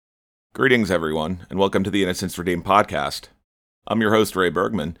Greetings, everyone, and welcome to the Innocence Redeemed podcast. I'm your host, Ray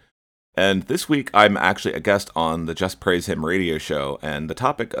Bergman, and this week I'm actually a guest on the Just Praise Him radio show, and the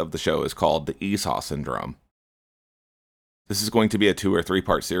topic of the show is called the Esau Syndrome. This is going to be a 2 or 3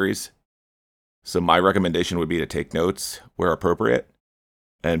 part series, so my recommendation would be to take notes where appropriate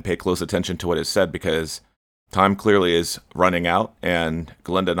and pay close attention to what is said because time clearly is running out, and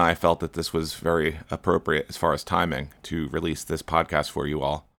Glenda and I felt that this was very appropriate as far as timing to release this podcast for you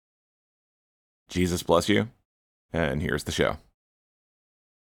all. Jesus bless you, and here's the show.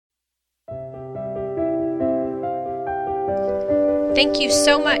 Thank you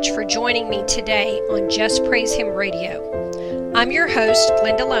so much for joining me today on Just Praise Him Radio. I'm your host,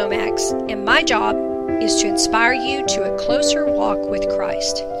 Glenda Lomax, and my job is to inspire you to a closer walk with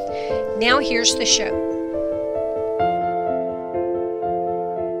Christ. Now here's the show.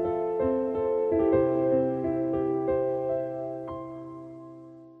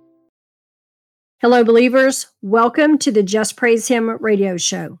 Hello, believers. Welcome to the Just Praise Him radio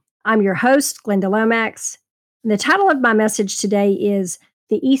show. I'm your host, Glenda Lomax, and the title of my message today is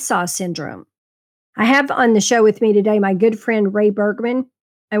The Esau Syndrome. I have on the show with me today my good friend Ray Bergman,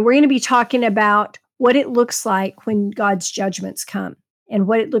 and we're going to be talking about what it looks like when God's judgments come and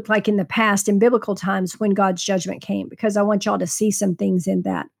what it looked like in the past in biblical times when God's judgment came, because I want y'all to see some things in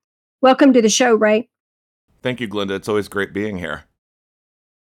that. Welcome to the show, Ray. Thank you, Glenda. It's always great being here.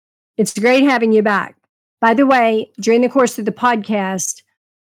 It's great having you back. By the way, during the course of the podcast,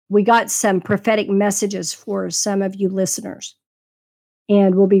 we got some prophetic messages for some of you listeners,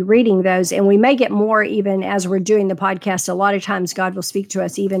 and we'll be reading those. And we may get more even as we're doing the podcast. A lot of times God will speak to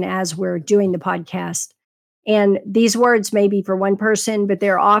us even as we're doing the podcast. And these words may be for one person, but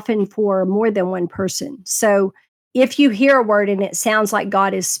they're often for more than one person. So if you hear a word and it sounds like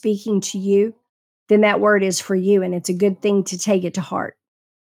God is speaking to you, then that word is for you, and it's a good thing to take it to heart.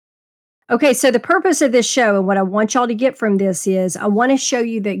 Okay, so the purpose of this show and what I want y'all to get from this is I want to show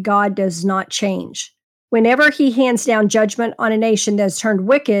you that God does not change. Whenever he hands down judgment on a nation that has turned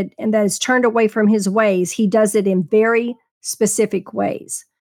wicked and that has turned away from his ways, he does it in very specific ways.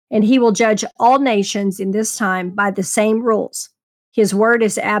 And he will judge all nations in this time by the same rules. His word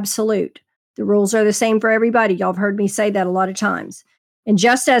is absolute. The rules are the same for everybody. Y'all have heard me say that a lot of times. And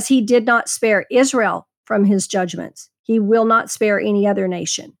just as he did not spare Israel from his judgments, he will not spare any other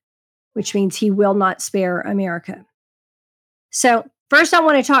nation, which means he will not spare America. So first, I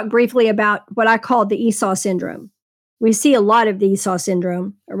want to talk briefly about what I call the Esau Syndrome. We see a lot of the Esau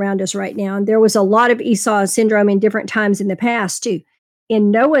Syndrome around us right now, and there was a lot of Esau Syndrome in different times in the past, too.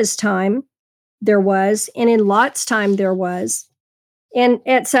 In Noah's time, there was, and in Lot's time, there was, and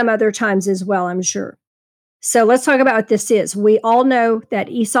at some other times as well, I'm sure. So let's talk about what this is. We all know that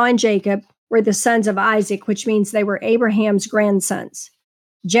Esau and Jacob were the sons of Isaac, which means they were Abraham's grandsons.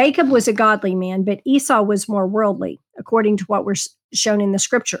 Jacob was a godly man, but Esau was more worldly, according to what we're shown in the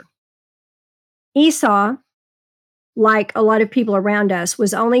scripture. Esau, like a lot of people around us,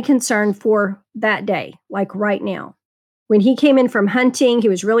 was only concerned for that day, like right now. When he came in from hunting, he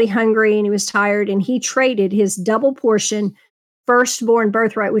was really hungry and he was tired, and he traded his double portion firstborn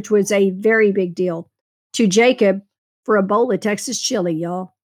birthright, which was a very big deal, to Jacob for a bowl of Texas chili,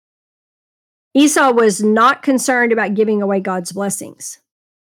 y'all. Esau was not concerned about giving away God's blessings.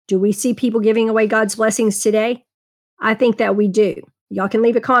 Do we see people giving away God's blessings today? I think that we do. Y'all can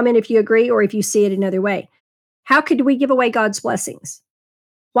leave a comment if you agree or if you see it another way. How could we give away God's blessings?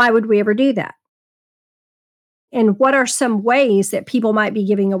 Why would we ever do that? And what are some ways that people might be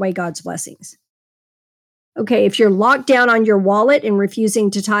giving away God's blessings? Okay, if you're locked down on your wallet and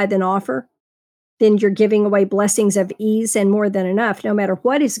refusing to tithe and offer, then you're giving away blessings of ease and more than enough, no matter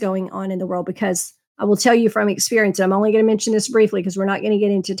what is going on in the world, because I will tell you from experience, and I'm only going to mention this briefly because we're not going to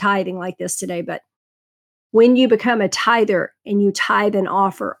get into tithing like this today, but when you become a tither and you tithe and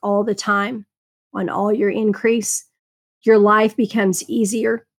offer all the time on all your increase, your life becomes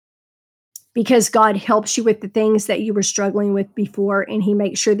easier because God helps you with the things that you were struggling with before, and he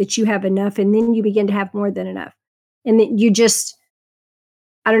makes sure that you have enough, and then you begin to have more than enough. And then you just,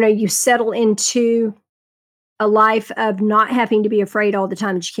 you settle into a life of not having to be afraid all the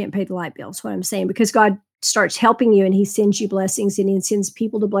time that you can't pay the light bill. That's what I'm saying, because God starts helping you and he sends you blessings and he sends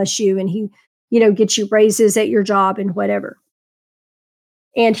people to bless you, and he, gets you raises at your job and whatever.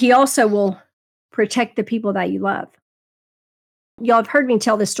 And he also will protect the people that you love. Y'all have heard me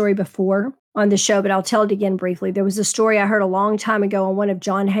tell this story before on the show, but I'll tell it again briefly. There was a story I heard a long time ago on one of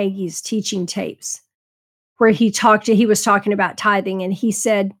John Hagee's teaching tapes where he was talking about tithing, and he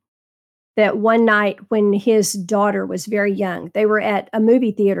said that one night when his daughter was very young, they were at a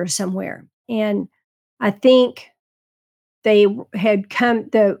movie theater somewhere. And I think they had come,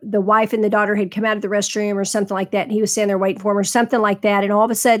 the wife and the daughter had come out of the restroom or something like that. And he was standing there waiting for them or something like that. And all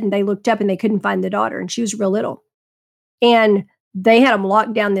of a sudden they looked up and they couldn't find the daughter, and she was real little. And they had them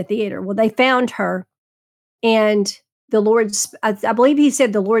locked down the theater. Well, they found her, and the Lord, I believe he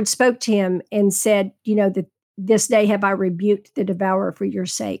said the Lord spoke to him and said, that this day have I rebuked the devourer for your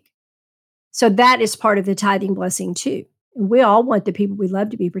sake. So that is part of the tithing blessing too. And we all want the people we love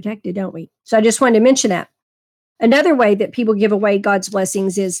to be protected, don't we? So I just wanted to mention that. Another way that people give away God's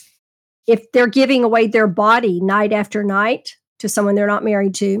blessings is if they're giving away their body night after night to someone they're not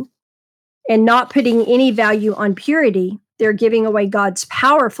married to and not putting any value on purity, they're giving away God's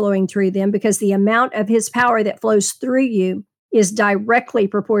power flowing through them, because the amount of his power that flows through you is directly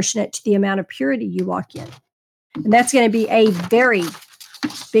proportionate to the amount of purity you walk in. And that's going to be a very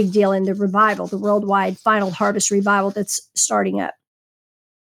big deal in the revival, the worldwide final harvest revival that's starting up.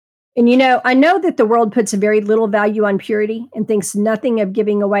 And I know that the world puts a very little value on purity and thinks nothing of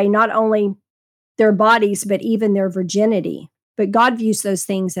giving away not only their bodies, but even their virginity. But God views those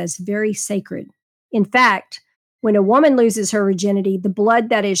things as very sacred. In fact, when a woman loses her virginity, the blood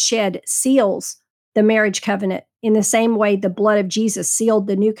that is shed seals the marriage covenant in the same way the blood of Jesus sealed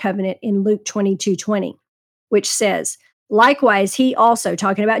the new covenant in Luke 22:20, which says, likewise, he also,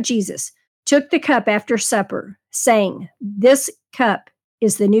 talking about Jesus, took the cup after supper, saying, this cup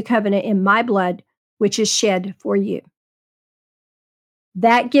is the new covenant in my blood, which is shed for you.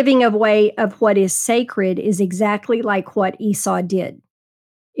 That giving away of what is sacred is exactly like what Esau did.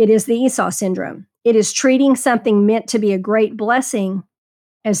 It is the Esau syndrome. It is treating something meant to be a great blessing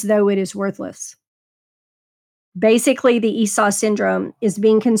as though it is worthless. Basically, the Esau syndrome is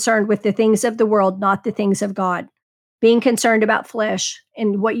being concerned with the things of the world, not the things of God. Being concerned about flesh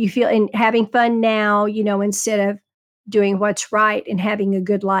and what you feel and having fun now, instead of doing what's right and having a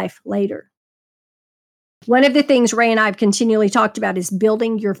good life later. One of the things Ray and I have continually talked about is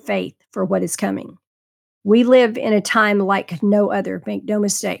building your faith for what is coming. We live in a time like no other, make no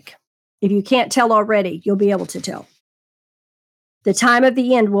mistake. If you can't tell already, you'll be able to tell. The time of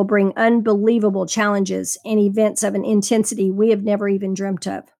the end will bring unbelievable challenges and events of an intensity we have never even dreamt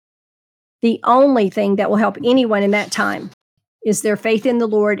of. The only thing that will help anyone in that time is their faith in the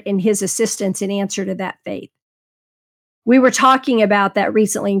Lord and his assistance in answer to that faith. We were talking about that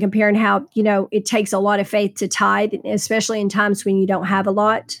recently and comparing how, it takes a lot of faith to tithe, especially in times when you don't have a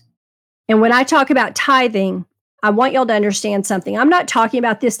lot. And when I talk about tithing, I want y'all to understand something. I'm not talking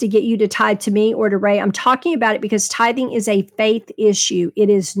about this to get you to tithe to me or to Ray. I'm talking about it because tithing is a faith issue. It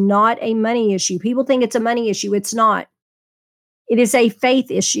is not a money issue. People think it's a money issue. It's not. It is a faith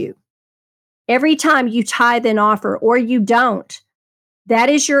issue. Every time you tithe an offer or you don't, that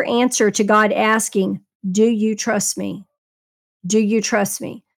is your answer to God asking, do you trust me? Do you trust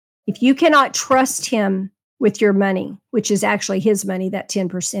me? If you cannot trust him with your money, which is actually his money, that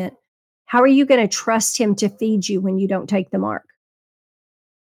 10%, how are you going to trust him to feed you when you don't take the mark?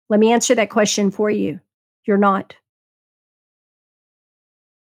 Let me answer that question for you. You're not.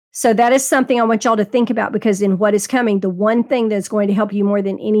 So that is something I want y'all to think about, because in what is coming, the one thing that's going to help you more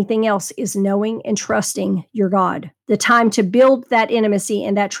than anything else is knowing and trusting your God. The time to build that intimacy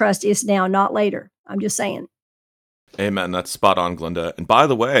and that trust is now, not later. I'm just saying. Amen. That's spot on, Glenda. And by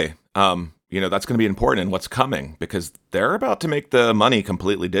the way, that's going to be important in what's coming, because they're about to make the money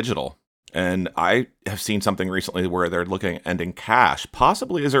completely digital. And I have seen something recently where they're looking at ending cash,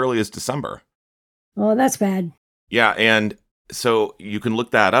 possibly as early as December. Oh, that's bad. Yeah, and so you can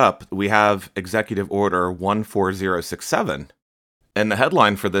look that up. We have Executive Order 14067, and the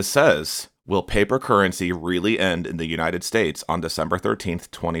headline for this says, will paper currency really end in the United States on December 13th,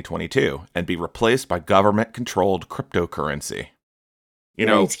 2022, and be replaced by government-controlled cryptocurrency?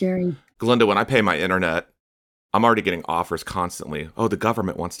 It's scary. Glenda, when I pay my internet, I'm already getting offers constantly. Oh, the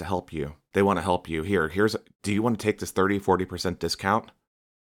government wants to help you. They want to help you. Do you want to take this 30-40% discount?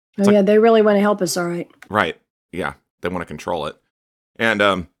 Yeah, they really want to help us, all right. Right. Yeah, they want to control it. And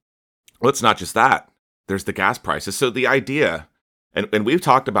well, it's not just that. There's the gas prices. So the idea, and we've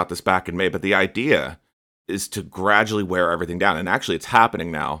talked about this back in May, but the idea is to gradually wear everything down. And actually, it's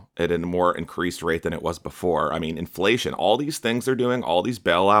happening now at a more increased rate than it was before. I mean, inflation, all these things they're doing, all these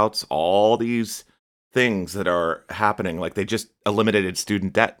bailouts, all these things that are happening. Like they just eliminated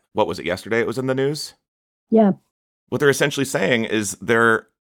student debt. What was it yesterday? It was in the news. Yeah. What they're essentially saying is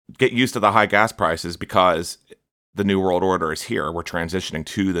get used to the high gas prices because the New World Order is here. We're transitioning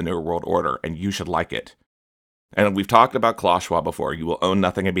to the New World Order, and you should like it. And we've talked about Klaus Schwab before. You will own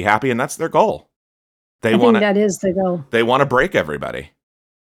nothing and be happy, and that's their goal. I think that is the goal. They want to break everybody.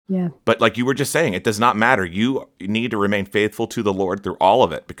 Yeah. But like you were just saying, it does not matter. You need to remain faithful to the Lord through all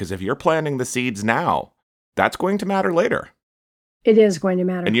of it, because if you're planting the seeds now, that's going to matter later. It is going to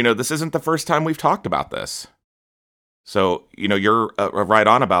matter. And, this isn't the first time we've talked about this. So, you're right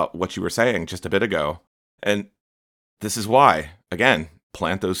on about what you were saying just a bit ago. And this is why, again,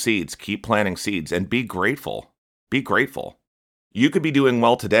 plant those seeds, keep planting seeds, and be grateful. Be grateful. You could be doing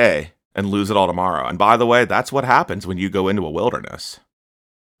well today and lose it all tomorrow. And by the way, that's what happens when you go into a wilderness.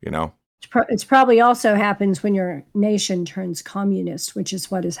 It's probably also happens when your nation turns communist, which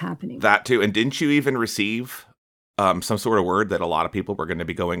is what is happening. That too. And didn't you even receive some sort of word that a lot of people were going to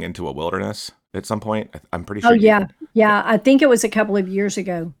be going into a wilderness at some point? I'm pretty sure. Oh, yeah. Yeah. I think it was a couple of years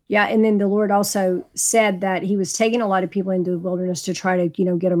ago. Yeah. And then the Lord also said that he was taking a lot of people into the wilderness to try to,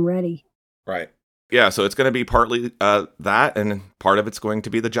 get them ready. Right. Yeah. So it's going to be partly that, and part of it's going to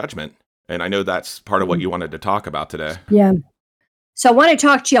be the judgment. And I know that's part of what you wanted to talk about today. Yeah. So I want to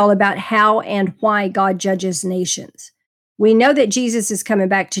talk to y'all about how and why God judges nations. We know that Jesus is coming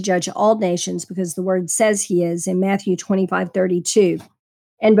back to judge all nations because the word says he is in Matthew 25:32.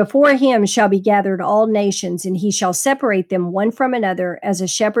 And before him shall be gathered all nations, and he shall separate them one from another, as a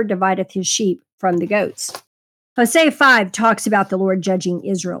shepherd divideth his sheep from the goats. Hosea 5 talks about the Lord judging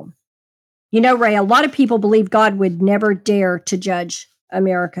Israel. Ray, a lot of people believe God would never dare to judge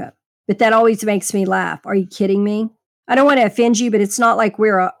America, but that always makes me laugh. Are you kidding me? I don't want to offend you, but it's not like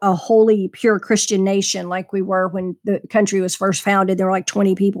we're a holy, pure Christian nation like we were when the country was first founded. There were like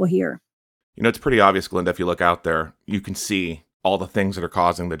 20 people here. It's pretty obvious, Glenda, if you look out there, you can see all the things that are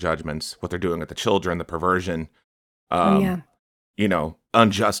causing the judgments, what they're doing with the children, the perversion, unjust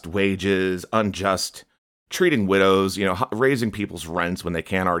wages, unjust treating widows, raising people's rents when they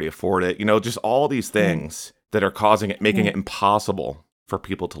can't already afford it, just all these things that are causing it, making it impossible for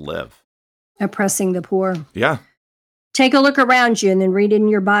people to live. Oppressing the poor. Yeah. Take a look around you and then read in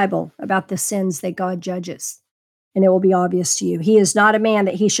your Bible about the sins that God judges, and it will be obvious to you. He is not a man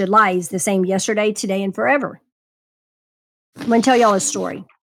that he should lie. He's the same yesterday, today, and forever. I'm going to tell y'all a story.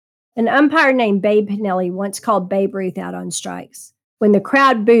 An umpire named Babe Pinelli once called Babe Ruth out on strikes. When the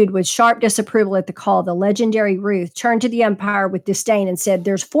crowd booed with sharp disapproval at the call, the legendary Ruth turned to the umpire with disdain and said,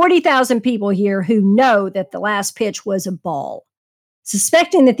 "There's 40,000 people here who know that the last pitch was a ball."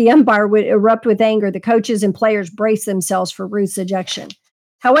 Suspecting that the umpire would erupt with anger, the coaches and players braced themselves for Ruth's ejection.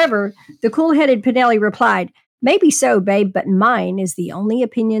 However, the cool-headed Pinelli replied, "Maybe so, Babe, but mine is the only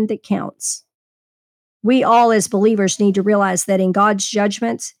opinion that counts." We all as believers need to realize that in God's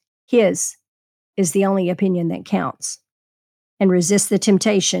judgments, his is the only opinion that counts. And resist the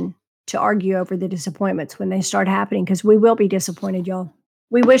temptation to argue over the disappointments when they start happening, because we will be disappointed, y'all.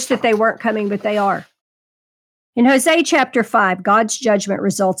 We wish that they weren't coming, but they are. In Hosea chapter 5, God's judgment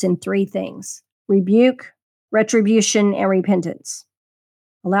results in three things: rebuke, retribution, and repentance.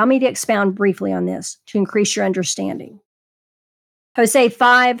 Allow me to expound briefly on this to increase your understanding. Hosea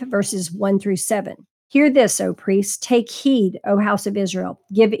 5, verses 1 through 7. "Hear this, O priests, take heed, O house of Israel.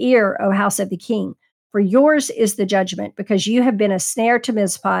 Give ear, O house of the king. For yours is the judgment, because you have been a snare to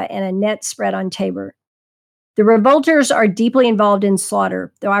Mizpah and a net spread on Tabor. The revolters are deeply involved in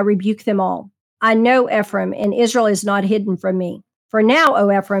slaughter, though I rebuke them all. I know Ephraim, and Israel is not hidden from me. For now,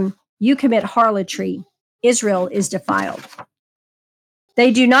 O Ephraim, you commit harlotry. Israel is defiled.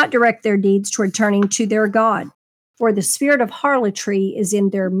 They do not direct their deeds toward turning to their God, for the spirit of harlotry is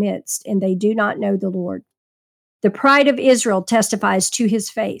in their midst, and they do not know the Lord. The pride of Israel testifies to his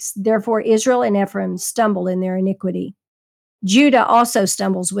face. Therefore, Israel and Ephraim stumble in their iniquity. Judah also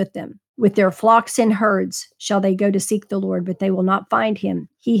stumbles with them. With their flocks and herds shall they go to seek the Lord, but they will not find him.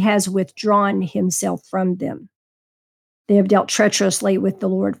 He has withdrawn himself from them. They have dealt treacherously with the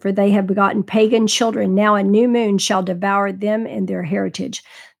Lord, for they have begotten pagan children. Now a new moon shall devour them and their heritage."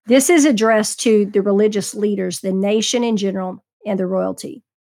 This is addressed to the religious leaders, the nation in general, and the royalty.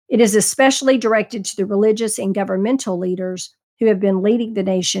 It is especially directed to the religious and governmental leaders who have been leading the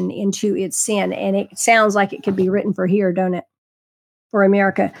nation into its sin. And it sounds like it could be written for here, don't it? For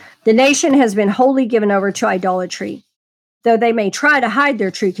America. The nation has been wholly given over to idolatry. Though they may try to hide their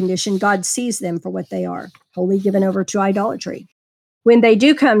true condition, God sees them for what they are, wholly given over to idolatry. When they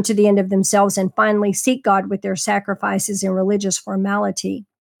do come to the end of themselves and finally seek God with their sacrifices and religious formality,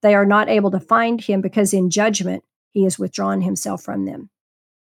 they are not able to find him, because in judgment, he has withdrawn himself from them.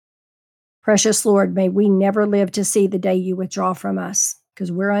 Precious Lord, may we never live to see the day you withdraw from us,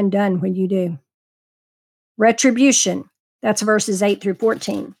 because we're undone when you do. Retribution. That's verses 8 through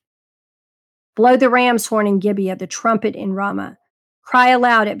 14. "Blow the ram's horn in Gibeah, the trumpet in Ramah. Cry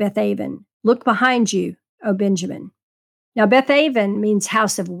aloud at Bethaven. Look behind you, O Benjamin." Now, Bethaven means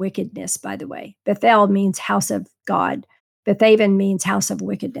house of wickedness, by the way. Bethel means house of God. Bethaven means house of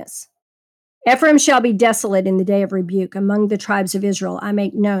wickedness. Ephraim shall be desolate in the day of rebuke. Among the tribes of Israel, I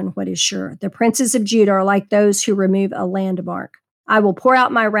make known what is sure. The princes of Judah are like those who remove a landmark. I will pour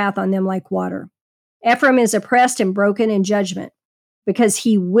out my wrath on them like water. Ephraim is oppressed and broken in judgment because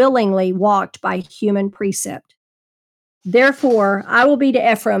he willingly walked by human precept. Therefore, I will be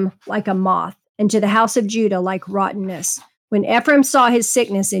to Ephraim like a moth, and to the house of Judah like rottenness. When Ephraim saw his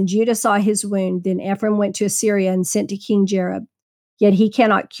sickness and Judah saw his wound, then Ephraim went to Assyria and sent to King Jareb. Yet he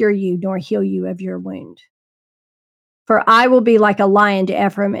cannot cure you nor heal you of your wound. For I will be like a lion to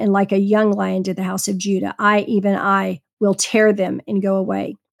Ephraim and like a young lion to the house of Judah. Even I, will tear them and go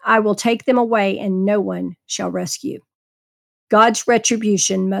away. I will take them away and no one shall rescue. God's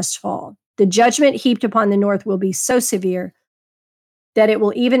retribution must fall. The judgment heaped upon the north will be so severe that it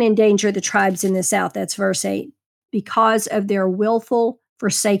will even endanger the tribes in the south. That's verse 8. Because of their willful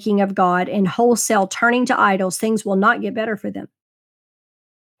forsaking of God and wholesale turning to idols, things will not get better for them.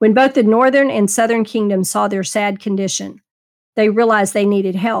 When both the northern and southern kingdoms saw their sad condition, they realized they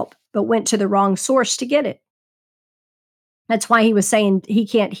needed help, but went to the wrong source to get it. That's why he was saying he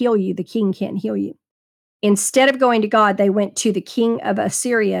can't heal you, the king can't heal you. Instead of going to God, they went to the king of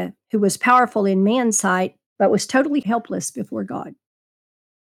Assyria, who was powerful in man's sight, but was totally helpless before God.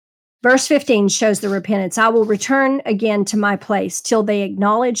 Verse 15 shows the repentance. I will return again to my place till they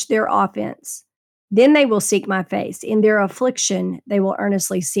acknowledge their offense. Then they will seek my face. In their affliction, they will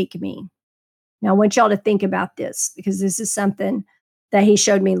earnestly seek me. Now, I want y'all to think about this because this is something that he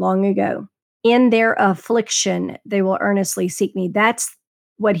showed me long ago. In their affliction, they will earnestly seek me. That's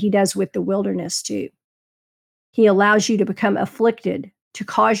what he does with the wilderness too. He allows you to become afflicted to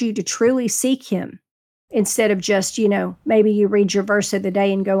cause you to truly seek him instead of just, maybe you read your verse of the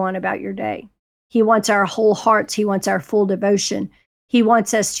day and go on about your day. He wants our whole hearts. He wants our full devotion. He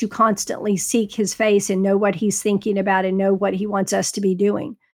wants us to constantly seek his face and know what he's thinking about and know what he wants us to be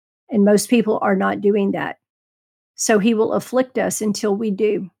doing. And most people are not doing that. So he will afflict us until we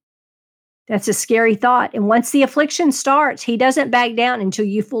do. That's a scary thought. And once the affliction starts, he doesn't back down until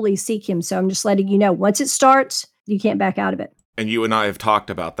you fully seek him. So I'm just letting you know, once it starts, you can't back out of it. And you and I have talked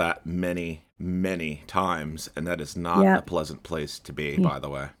about that many, many times, and that is not a pleasant place to be, by the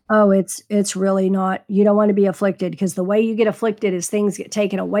way. Oh, it's really not. You don't want to be afflicted because the way you get afflicted is things get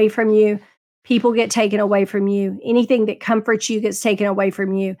taken away from you. People get taken away from you. Anything that comforts you gets taken away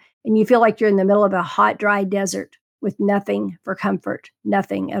from you. And you feel like you're in the middle of a hot, dry desert with nothing for comfort,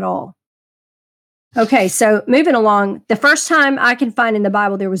 nothing at all. Okay, so moving along, the first time I can find in the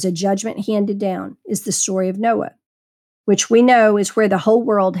Bible there was a judgment handed down is the story of Noah, which we know is where the whole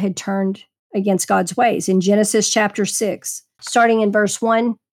world had turned against God's ways. In Genesis chapter 6, starting in verse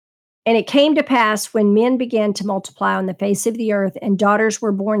 1, and it came to pass when men began to multiply on the face of the earth and daughters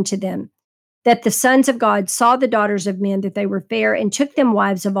were born to them, that the sons of God saw the daughters of men that they were fair and took them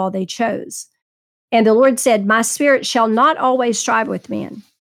wives of all they chose. And the Lord said, my spirit shall not always strive with man,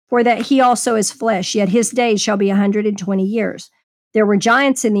 for that he also is flesh, yet his days shall be 120 years. There were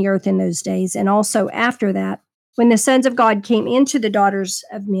giants in the earth in those days, and also after that, when the sons of God came into the daughters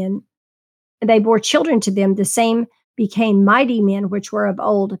of men, and they bore children to them, the same became mighty men, which were of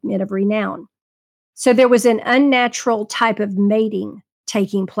old, men of renown. So there was an unnatural type of mating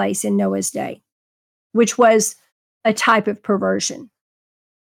taking place in Noah's day, which was a type of perversion.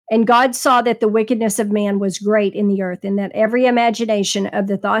 And God saw that the wickedness of man was great in the earth, and that every imagination of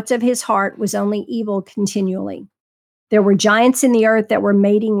the thoughts of his heart was only evil continually. There were giants in the earth that were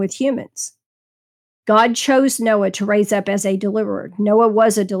mating with humans. God chose Noah to raise up as a deliverer. Noah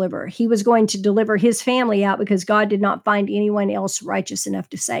was a deliverer. He was going to deliver his family out because God did not find anyone else righteous enough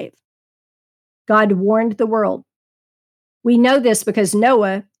to save. God warned the world. We know this because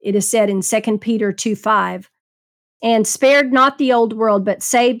Noah, it is said in 2 Peter 2:5, and spared not the old world, but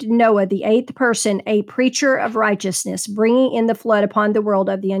saved Noah, the eighth person, a preacher of righteousness, bringing in the flood upon the world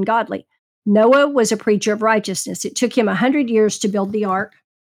of the ungodly. Noah was a preacher of righteousness. It took him 100 years to build the ark.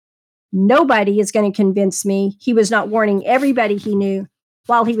 Nobody is going to convince me he was not warning everybody he knew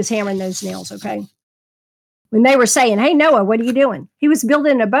while he was hammering those nails, okay? When they were saying, hey, Noah, what are you doing? He was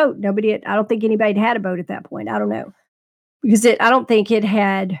building a boat. I don't think anybody had a boat at that point. I don't know. Because I don't think it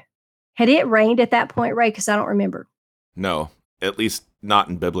had it rained at that point, Ray? Because I don't remember. No, at least not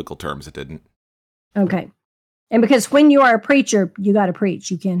in biblical terms, it didn't. Okay. And because when you are a preacher, you got to preach.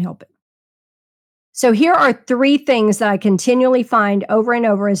 You can't help it. So here are 3 things that I continually find over and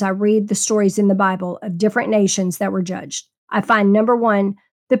over as I read the stories in the Bible of different nations that were judged. I find number 1,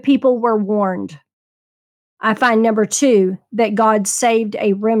 the people were warned. I find number 2, that God saved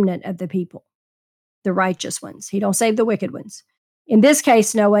a remnant of the people, the righteous ones. He don't save the wicked ones. In this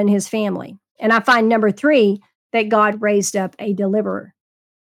case, Noah and his family. And I find number 3, that God raised up a deliverer.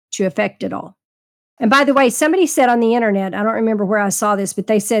 to affect it all. And by the way, somebody said on the internet, I don't remember where I saw this, but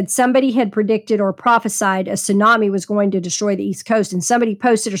they said somebody had predicted or prophesied a tsunami was going to destroy the East Coast. And somebody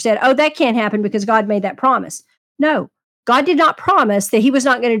posted or said, oh, that can't happen because God made that promise. No, God did not promise that he was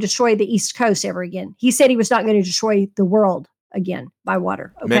not going to destroy the East Coast ever again. He said he was not going to destroy the world again by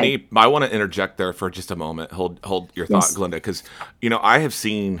water. Okay? Minnie, I want to interject there for just a moment. Hold your thought, Glenda, because, I have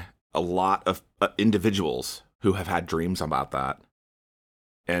seen a lot of individuals who have had dreams about that.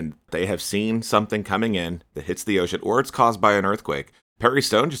 And they have seen something coming in that hits the ocean, or it's caused by an earthquake. Perry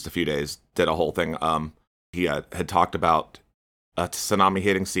Stone, just a few days, did a whole thing. He had talked about a tsunami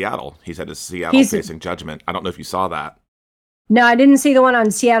hitting Seattle. He said it's Seattle facing judgment. I don't know if you saw that. No, I didn't see the one on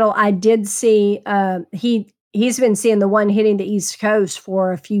Seattle. I did see, he's been seeing the one hitting the East Coast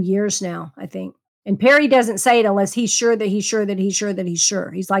for a few years now, I think. And Perry doesn't say it unless he's sure that he's sure that he's sure that he's sure.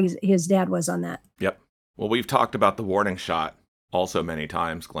 He's like his dad was on that. Yep. Well, we've talked about the warning shot also many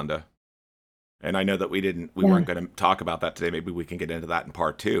times, Glenda. And I know that we weren't going to talk about that today. Maybe we can get into that in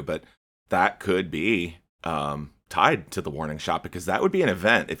part 2, but that could be tied to the warning shot, because that would be an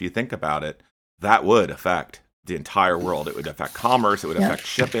event. If you think about it, that would affect the entire world. It would affect commerce. It would affect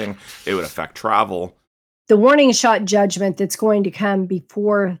shipping. It would affect travel. The warning shot judgment that's going to come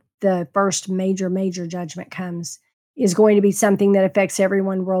before the first major judgment comes is going to be something that affects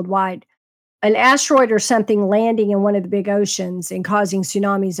everyone worldwide. An asteroid or something landing in one of the big oceans and causing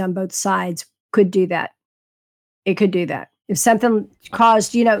tsunamis on both sides could do that. It could do that. If something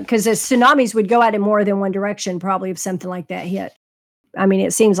caused, because the tsunamis would go out in more than one direction, probably if something like that hit. I mean,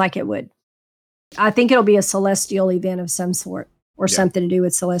 it seems like it would. I think it'll be a celestial event of some sort or something to do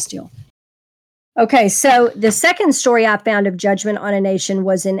with celestial. Okay, so the second story I found of judgment on a nation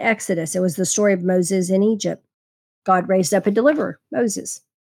was in Exodus. It was the story of Moses in Egypt. God raised up a deliverer, Moses.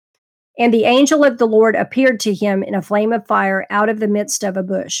 And the angel of the Lord appeared to him in a flame of fire out of the midst of a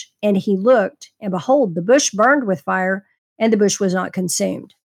bush. And he looked, and behold, the bush burned with fire, and the bush was not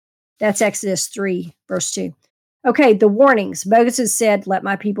consumed. That's Exodus 3, verse 2. Okay, the warnings. Moses said, let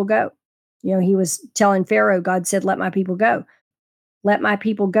my people go. He was telling Pharaoh, God said, let my people go. Let my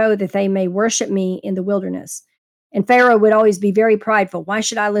people go that they may worship me in the wilderness. And Pharaoh would always be very prideful. Why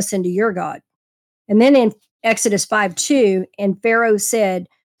should I listen to your God? And then in Exodus 5:2, and Pharaoh said,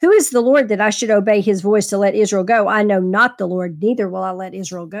 who is the Lord that I should obey his voice to let Israel go? I know not the Lord, neither will I let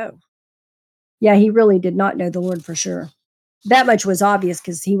Israel go. Yeah, he really did not know the Lord for sure. That much was obvious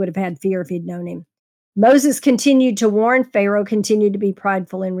because he would have had fear if he'd known him. Moses continued to warn. Pharaoh continued to be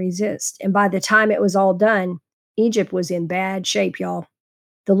prideful and resist. And by the time it was all done, Egypt was in bad shape, y'all.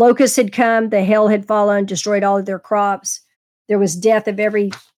 The locusts had come, the hail had fallen, destroyed all of their crops. There was death of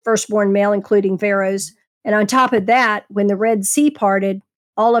every firstborn male, including Pharaoh's. And on top of that, when the Red Sea parted,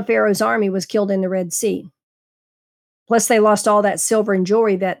 all of Pharaoh's army was killed in the Red Sea. Plus, they lost all that silver and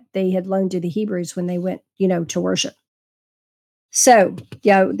jewelry that they had loaned to the Hebrews when they went, to worship. So,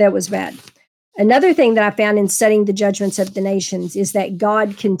 that was bad. Another thing that I found in studying the judgments of the nations is that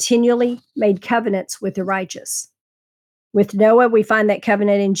God continually made covenants with the righteous. With Noah, we find that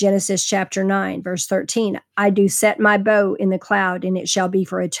covenant in Genesis chapter 9, verse 13. I do set my bow in the cloud, and it shall be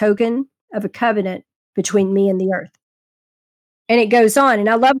for a token of a covenant between me and the earth. And it goes on. And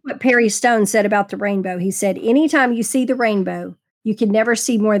I love what Perry Stone said about the rainbow. He said, anytime you see the rainbow, you can never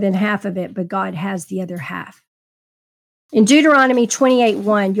see more than half of it, but God has the other half. In Deuteronomy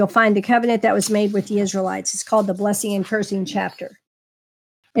 28:1, you'll find the covenant that was made with the Israelites. It's called the blessing and cursing chapter.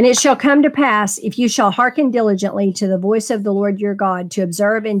 And it shall come to pass, if you shall hearken diligently to the voice of the Lord your God, to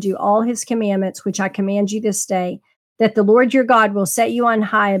observe and do all his commandments, which I command you this day, that the Lord your God will set you on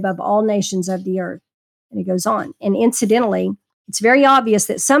high above all nations of the earth. And it goes on. And incidentally, it's very obvious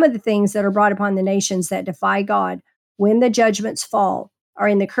that some of the things that are brought upon the nations that defy God when the judgments fall are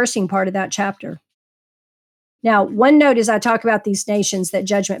in the cursing part of that chapter. Now, one note as I talk about these nations that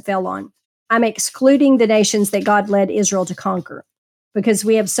judgment fell on, I'm excluding the nations that God led Israel to conquer because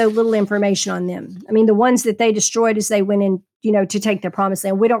we have so little information on them. I mean, the ones that they destroyed as they went in, to take the promised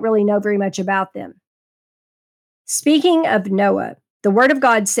land, we don't really know very much about them. Speaking of Noah, the word of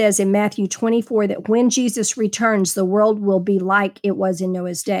God says in Matthew 24 that when Jesus returns, the world will be like it was in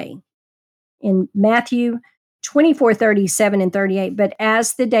Noah's day. In Matthew 24:37 and 38, but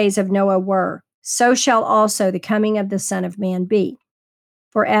as the days of Noah were, so shall also the coming of the Son of Man be.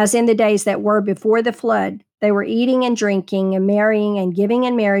 For as in the days that were before the flood, they were eating and drinking and marrying and giving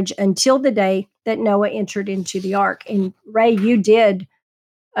in marriage until the day that Noah entered into the ark. And Ray, you did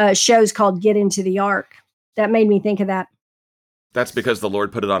shows called Get Into the Ark. That made me think of that. That's because the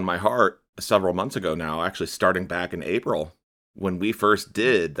Lord put it on my heart several months ago now, actually starting back in April when we first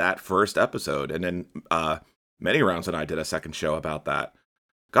did that first episode. And then Many Rounds and I did a second show about that.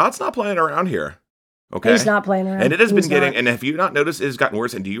 God's not playing around here. Okay. He's not playing around. And it has He's been getting, not. and have you not noticed it has gotten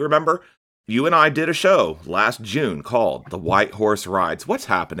worse? And do you remember you and I did a show last June called The White Horse Rides? What's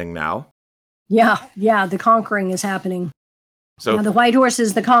happening now? Yeah. The conquering is happening. So Now the white horse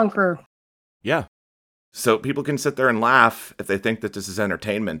is the conqueror. yeah. So people can sit there and laugh if they think that this is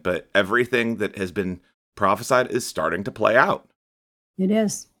entertainment, but everything that has been prophesied is starting to play out. It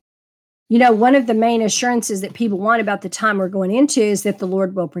is. You know, one of the main assurances that people want about the time we're going into is that the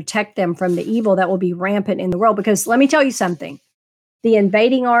Lord will protect them from the evil that will be rampant in the world. Because let me tell you something, the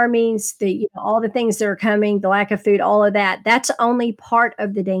invading armies, all the things that are coming, the lack of food, all of that, that's only part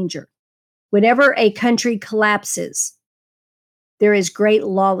of the danger. Whenever a country collapses, there is great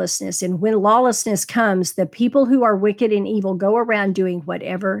lawlessness. And when lawlessness comes, the people who are wicked and evil go around doing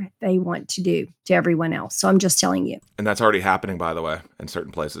whatever they want to do to everyone else. So I'm just telling you. And that's already happening, by the way, in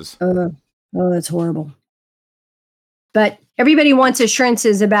certain places. Oh, that's horrible. But everybody wants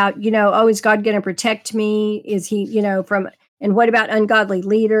assurances about, is God going to protect me? Is he, and what about ungodly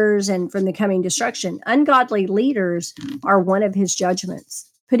leaders and from the coming destruction? Ungodly leaders are one of his judgments.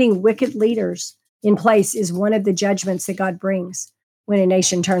 Putting wicked leaders in place is one of the judgments that God brings when a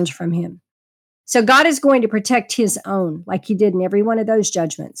nation turns from him. So God is going to protect his own like he did in every one of those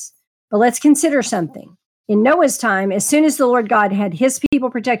judgments. But let's consider something. In Noah's time, as soon as the Lord God had his people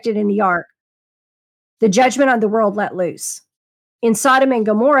protected in the ark, the judgment on the world let loose. In Sodom and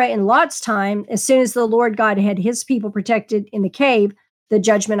Gomorrah in Lot's time, as soon as the Lord God had his people protected in the cave, the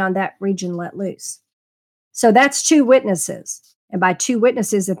judgment on that region let loose. So that's two witnesses. And by two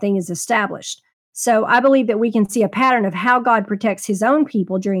witnesses, the thing is established. So I believe that we can see a pattern of how God protects his own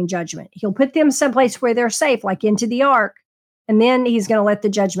people during judgment. He'll put them someplace where they're safe, like into the ark, and then he's going to let the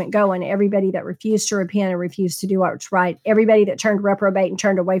judgment go. And everybody that refused to repent and refused to do what's right, everybody that turned reprobate and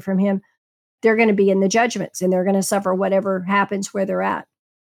turned away from him, they're going to be in the judgments and they're going to suffer whatever happens where they're at.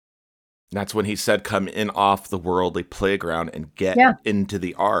 That's when he said, come in off the worldly playground and get into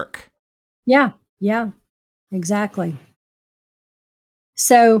the ark. Yeah, exactly.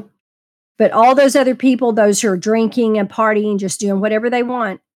 So, but all those other people, those who are drinking and partying, just doing whatever they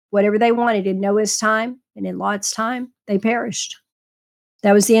wanted in Noah's time and in Lot's time, they perished.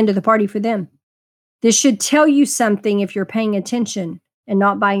 That was the end of the party for them. This should tell you something if you're paying attention and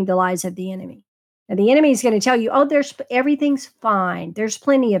not buying the lies of the enemy. And the enemy is going to tell you, everything's fine. There's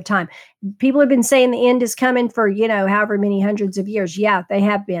plenty of time. People have been saying the end is coming for, however many hundreds of years. Yeah, they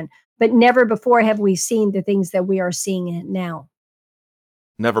have been. But never before have we seen the things that we are seeing now.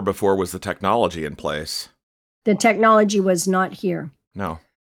 Never before was the technology in place. The technology was not here. No.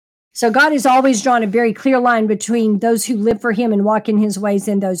 So God has always drawn a very clear line between those who live for him and walk in his ways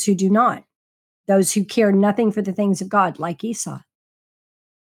and those who do not. Those who care nothing for the things of God, like Esau.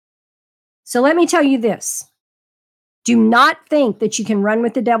 So let me tell you this. Do not think that you can run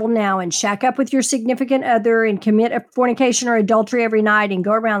with the devil now and shack up with your significant other and commit a fornication or adultery every night and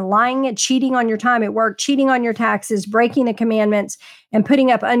go around lying and cheating on your time at work, cheating on your taxes, breaking the commandments, and putting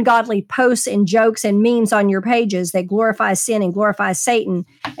up ungodly posts and jokes and memes on your pages that glorify sin and glorify Satan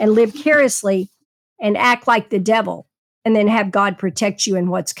and live carelessly and act like the devil and then have God protect you in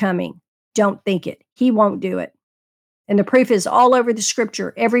what's coming. Don't think it. He won't do it. And the proof is all over the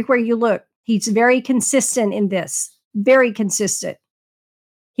scripture. Everywhere you look, he's very consistent in this. Very consistent.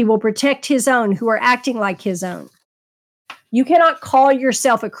 He will protect his own who are acting like his own. You cannot call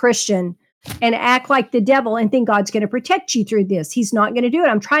yourself a Christian and act like the devil and think God's going to protect you through this. He's not going to do it.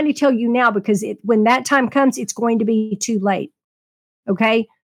 I'm trying to tell you now because when that time comes, it's going to be too late. Okay?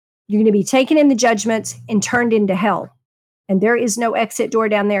 You're going to be taken in the judgments and turned into hell. And there is no exit door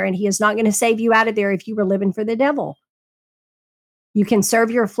down there, and he is not going to save you out of there if you were living for the devil. You can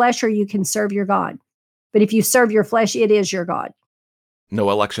serve your flesh or you can serve your God. But if you serve your flesh, it is your God. No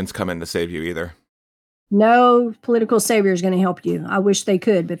elections come in to save you either. No political savior is going to help you. I wish they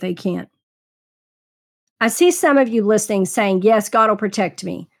could, but they can't. I see some of you listening saying, yes, God will protect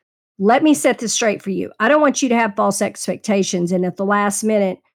me. Let me set this straight for you. I don't want you to have false expectations. And at the last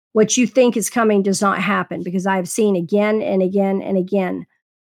minute, what you think is coming does not happen, because I have seen again and again and again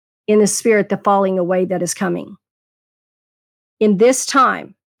in the spirit the falling away that is coming. In this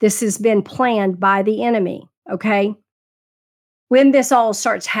time, this has been planned by the enemy, okay? When this all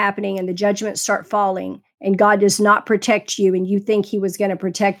starts happening and the judgments start falling and God does not protect you and you think he was going to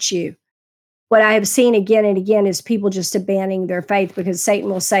protect you, what I have seen again and again is people just abandoning their faith, because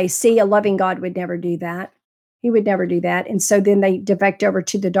Satan will say, see, a loving God would never do that. He would never do that. And so then they defect over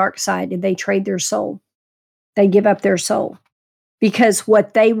to the dark side and they trade their soul. They give up their soul because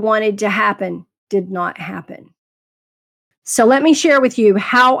what they wanted to happen did not happen. So let me share with you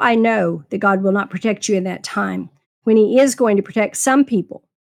how I know that God will not protect you in that time, when he is going to protect some people.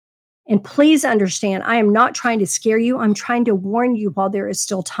 And please understand, I am not trying to scare you. I'm trying to warn you while there is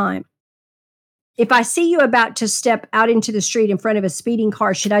still time. If I see you about to step out into the street in front of a speeding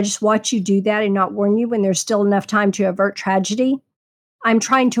car, should I just watch you do that and not warn you when there's still enough time to avert tragedy? I'm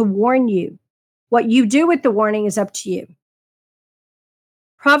trying to warn you. What you do with the warning is up to you.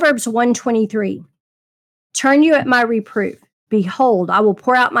 Proverbs 1:23. Turn you at my reproof. Behold, I will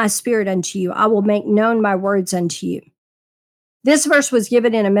pour out my spirit unto you. I will make known my words unto you. This verse was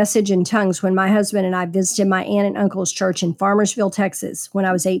given in a message in tongues when my husband and I visited my aunt and uncle's church in Farmersville, Texas, when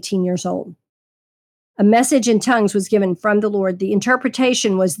I was 18 years old. A message in tongues was given from the Lord. The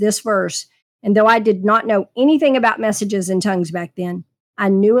interpretation was this verse, and though I did not know anything about messages in tongues back then, I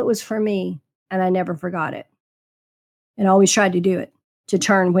knew it was for me, and I never forgot it. And always tried to do it, to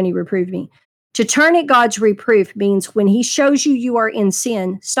turn when he reproved me. To turn at God's reproof means when he shows you you are in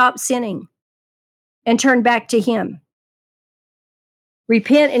sin, stop sinning and turn back to him.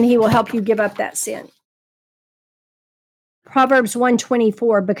 Repent and he will help you give up that sin. Proverbs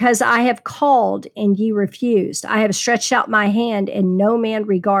 1:24, because I have called and ye refused. I have stretched out my hand and no man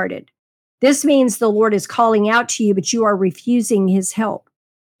regarded. This means the Lord is calling out to you, but you are refusing his help.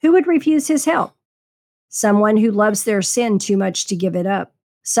 Who would refuse his help? Someone who loves their sin too much to give it up.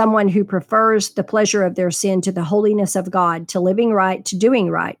 Someone who prefers the pleasure of their sin to the holiness of God, to living right, to doing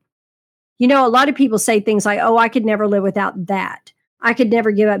right. You know, a lot of people say things like, oh, I could never live without that. I could never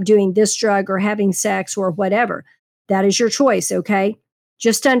give up doing this drug or having sex or whatever. That is your choice, okay?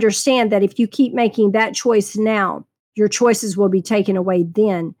 Just understand that if you keep making that choice now, your choices will be taken away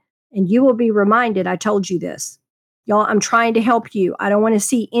then, and you will be reminded, I told you this. Y'all, I'm trying to help you. I don't want to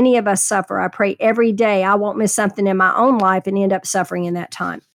see any of us suffer. I pray every day I won't miss something in my own life and end up suffering in that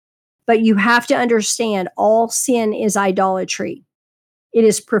time. But you have to understand all sin is idolatry. It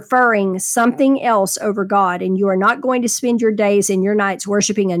is preferring something else over God, and you are not going to spend your days and your nights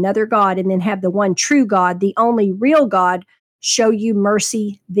worshiping another God and then have the one true God, the only real God, show you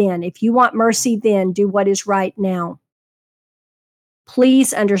mercy then. If you want mercy then, do what is right now.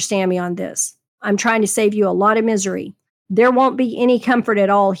 Please understand me on this. I'm trying to save you a lot of misery. There won't be any comfort at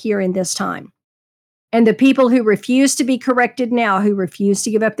all here in this time. And the people who refuse to be corrected now, who refuse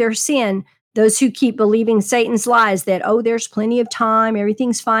to give up their sin, those who keep believing Satan's lies that, oh, there's plenty of time,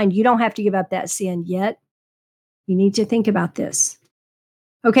 everything's fine. You don't have to give up that sin yet. You need to think about this.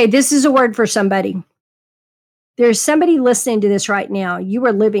 Okay, this is a word for somebody. There's somebody listening to this right now. You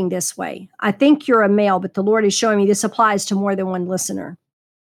are living this way. I think you're a male, but the Lord is showing me this applies to more than one listener.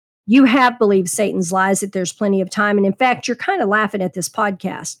 You have believed Satan's lies that there's plenty of time. And in fact, you're kind of laughing at this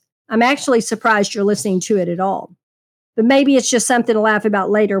podcast. I'm actually surprised you're listening to it at all. But maybe it's just something to laugh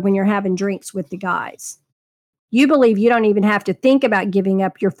about later when you're having drinks with the guys. You believe you don't even have to think about giving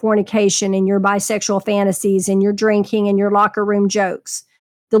up your fornication and your bisexual fantasies and your drinking and your locker room jokes.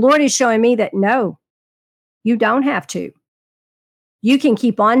 The Lord is showing me that no, you don't have to. You can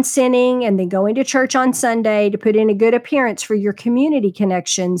keep on sinning and then going to church on Sunday to put in a good appearance for your community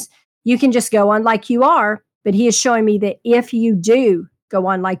connections. You can just go on like you are, but he is showing me that if you do go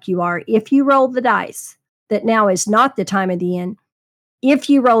on like you are, if you roll the dice, that now is not the time of the end. If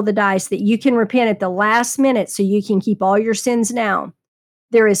you roll the dice that you can repent at the last minute so you can keep all your sins now,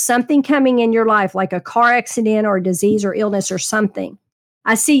 there is something coming in your life like a car accident or disease or illness or something.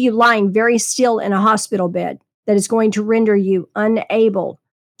 I see you lying very still in a hospital bed that is going to render you unable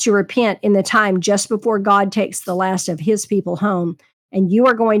to repent in the time just before God takes the last of his people home. And you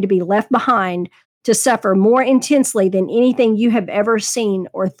are going to be left behind to suffer more intensely than anything you have ever seen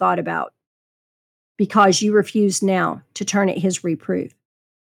or thought about, because you refuse now to turn at his reproof.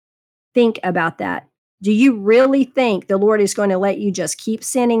 Think about that. Do you really think the Lord is going to let you just keep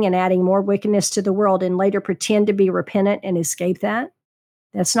sinning and adding more wickedness to the world and later pretend to be repentant and escape that?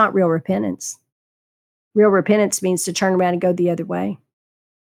 That's not real repentance. Real repentance means to turn around and go the other way.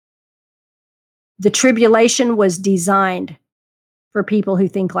 The tribulation was designed for people who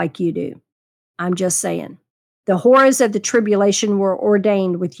think like you do. I'm just saying. The horrors of the tribulation were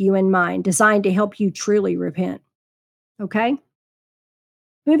ordained with you in mind, designed to help you truly repent. Okay?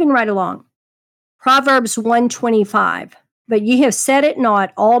 Moving right along. Proverbs 1:25. But ye have set at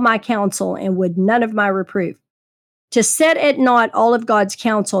naught all my counsel and would none of my reproof. To set at naught all of God's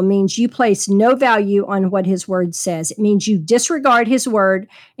counsel means you place no value on what his word says. It means you disregard his word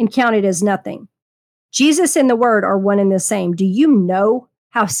and count it as nothing. Jesus and the word are one and the same. Do you know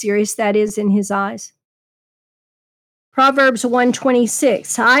how serious that is in his eyes? Proverbs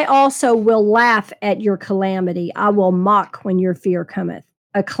 1:26. I also will laugh at your calamity. I will mock when your fear cometh.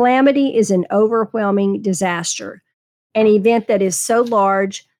 A calamity is an overwhelming disaster, an event that is so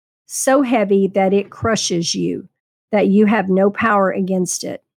large, so heavy that it crushes you, that you have no power against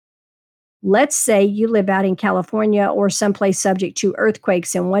it. Let's say you live out in California or someplace subject to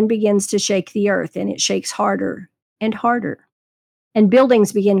earthquakes, and one begins to shake the earth, and it shakes harder and harder. And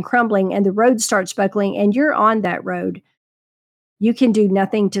buildings begin crumbling, and the road starts buckling, and you're on that road. You can do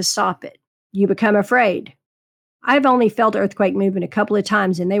nothing to stop it. You become afraid. I've only felt earthquake movement a couple of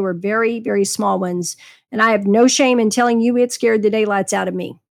times, and they were very, very small ones. And I have no shame in telling you it scared the daylights out of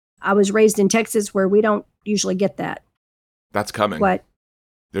me. I was raised in Texas where we don't usually get that. That's coming. What?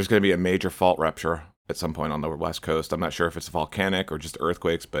 There's going to be a major fault rupture at some point on the West Coast. I'm not sure if it's volcanic or just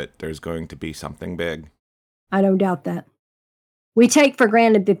earthquakes, but there's going to be something big. I don't doubt that. We take for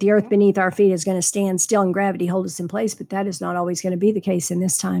granted that the earth beneath our feet is going to stand still and gravity hold us in place, but that is not always going to be the case in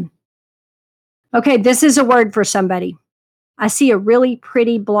this time. Okay, this is a word for somebody. I see a really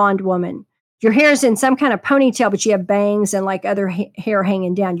pretty blonde woman. Your hair is in some kind of ponytail, but you have bangs and like other hair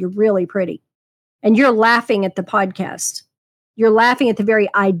hanging down. You're really pretty. And you're laughing at the podcast. You're laughing at the very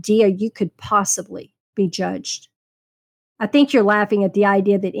idea you could possibly be judged. I think you're laughing at the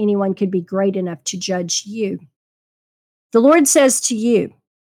idea that anyone could be great enough to judge you. The Lord says to you,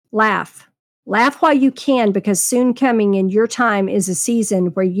 laugh. Laugh while you can, because soon coming in your time is a season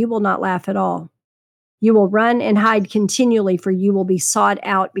where you will not laugh at all. You will run and hide continually, for you will be sought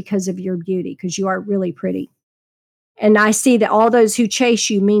out because of your beauty, because you are really pretty. And I see that all those who chase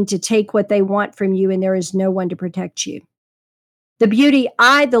you mean to take what they want from you, and there is no one to protect you. The beauty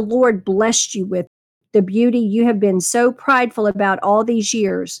I, the Lord, blessed you with, the beauty you have been so prideful about all these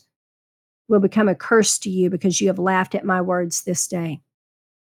years, will become a curse to you because you have laughed at my words this day.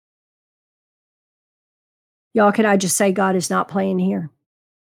 Y'all, could I just say God is not playing here?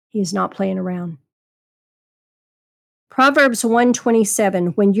 He is not playing around. Proverbs 127,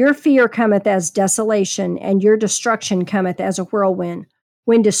 when your fear cometh as desolation, and your destruction cometh as a whirlwind,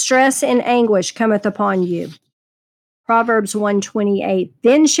 when distress and anguish cometh upon you. Proverbs 128,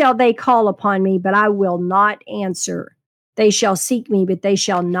 then shall they call upon me, but I will not answer. They shall seek me, but they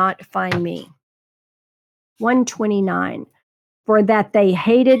shall not find me. 129, for that they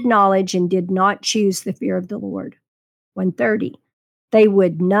hated knowledge and did not choose the fear of the Lord. 130, they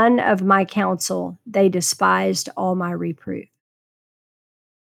would none of my counsel. They despised all my reproof.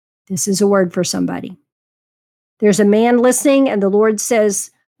 This is a word for somebody. There's a man listening, and the Lord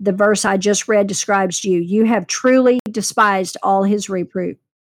says, the verse I just read describes you. You have truly despised all his reproof.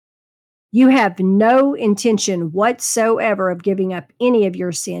 You have no intention whatsoever of giving up any of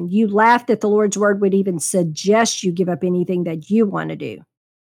your sin. You laugh that the Lord's word would even suggest you give up anything that you want to do.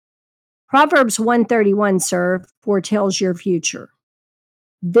 Proverbs 131, sir, foretells your future.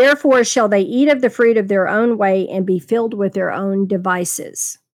 Therefore shall they eat of the fruit of their own way and be filled with their own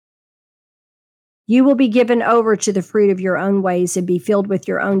devices. You will be given over to the fruit of your own ways and be filled with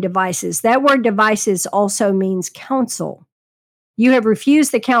your own devices. That word devices also means counsel. You have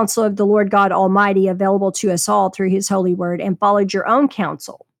refused the counsel of the Lord God Almighty, available to us all through his holy word, and followed your own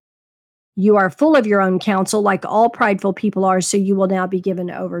counsel. You are full of your own counsel, like all prideful people are, so you will now be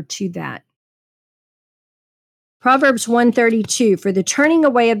given over to that. Proverbs 132, for the turning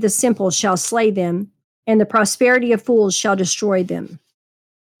away of the simple shall slay them, and the prosperity of fools shall destroy them.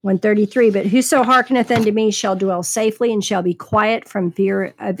 133, but whoso hearkeneth unto me shall dwell safely and shall be quiet from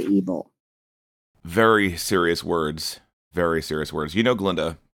fear of evil. Very serious words. Very serious words. You know,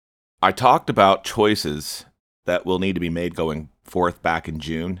 Glinda, I talked about choices that will need to be made going forth back in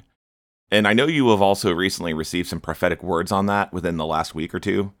June. And I know you have also recently received some prophetic words on that within the last week or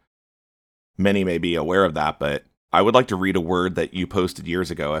two. Many may be aware of that, but I would like to read a word that you posted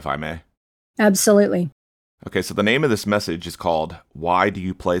years ago, if I may. Absolutely. Okay, so the name of this message is called Why Do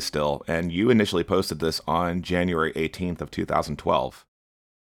You Play Still? And you initially posted this on January 18th of 2012.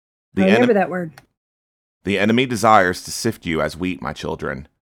 I remember that word. The enemy desires to sift you as wheat, my children.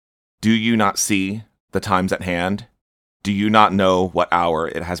 Do you not see the times at hand? Do you not know what hour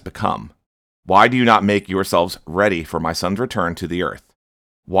it has become? Why do you not make yourselves ready for my son's return to the earth?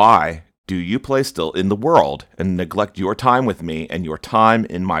 Why do you play still in the world and neglect your time with me and your time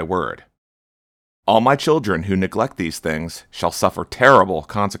in my word? All my children who neglect these things shall suffer terrible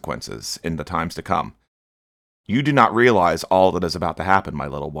consequences in the times to come. You do not realize all that is about to happen, my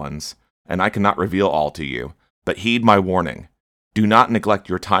little ones, and I cannot reveal all to you, but heed my warning. Do not neglect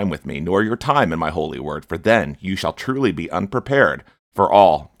your time with me, nor your time in my holy word, for then you shall truly be unprepared for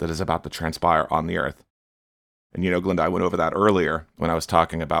all that is about to transpire on the earth. And you know, Glinda, I went over that earlier when I was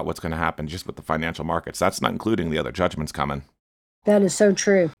talking about what's going to happen just with the financial markets. That's not including the other judgments coming. That is so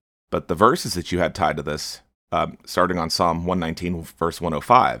true. But the verses that you had tied to this, starting on Psalm 119, verse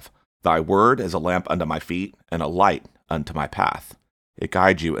 105, thy word is a lamp unto my feet and a light unto my path. It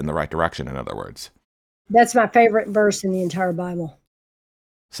guides you in the right direction, in other words. That's my favorite verse in the entire Bible.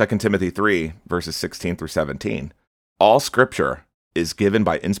 2 Timothy 3, verses 16 through 17. All scripture is given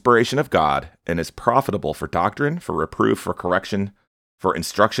by inspiration of God and is profitable for doctrine, for reproof, for correction, for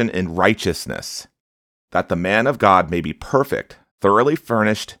instruction in righteousness, that the man of God may be perfect, thoroughly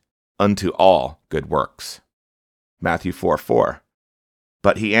furnished unto all good works. Matthew 4:4.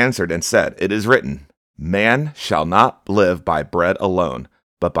 But he answered and said, It is written, Man shall not live by bread alone,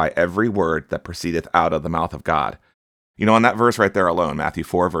 but by every word that proceedeth out of the mouth of God. You know, on that verse right there alone, Matthew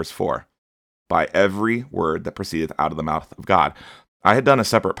 4, verse 4, by every word that proceedeth out of the mouth of God. I had done a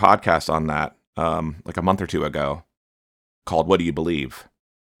separate podcast on that like a month or two ago called What Do You Believe?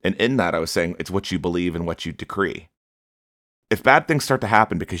 And in that, I was saying it's what you believe and what you decree. If bad things start to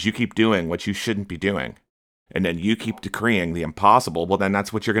happen because you keep doing what you shouldn't be doing, and then you keep decreeing the impossible, well, then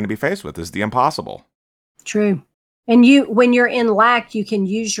that's what you're going to be faced with, is the impossible. True. And when you're in lack, you can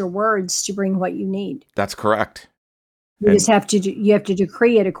use your words to bring what you need. That's correct. You just have to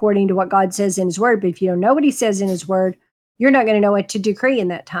decree it according to what God says in his word. But if you don't know what he says in his word, you're not going to know what to decree in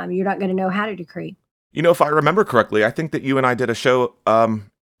that time. You're not going to know how to decree. You know, if I remember correctly, I think that you and I did a show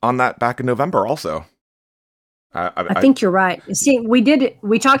on that back in November also. I think you're right. See,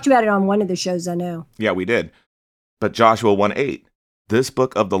 we talked about it on one of the shows, I know. Yeah, we did. But Joshua 1:8, this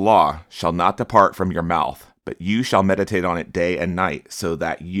book of the law shall not depart from your mouth, but you shall meditate on it day and night, so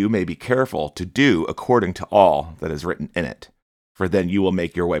that you may be careful to do according to all that is written in it. For then you will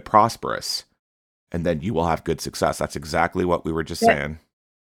make your way prosperous, and then you will have good success. That's exactly what we were just saying.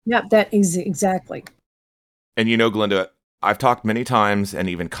 Yep, that is exactly. And you know, Glenda, I've talked many times and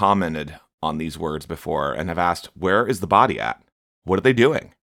even commented on these words before and have asked, where is the body at? What are they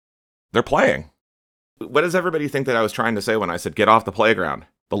doing? They're playing. What does everybody think that I was trying to say when I said, get off the playground?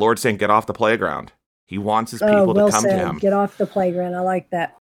 The Lord's saying, get off the playground. He wants his people to come to him. Get off the playground. I like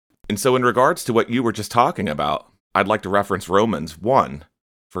that. And so in regards to what you were just talking about, I'd like to reference Romans 1,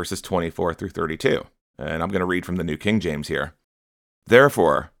 verses 24 through 32. And I'm going to read from the New King James here.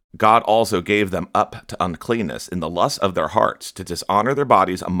 Therefore, God also gave them up to uncleanness in the lust of their hearts, to dishonor their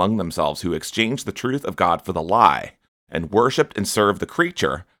bodies among themselves, who exchanged the truth of God for the lie, and worshipped and served the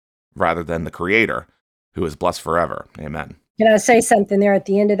creature rather than the Creator, who is blessed forever. Amen. Can I say something there at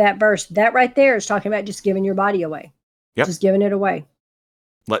the end of that verse? That right there is talking about just giving your body away. Yep. Just giving it away.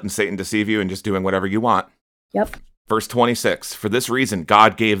 Letting Satan deceive you and just doing whatever you want. Yep. Verse 26, for this reason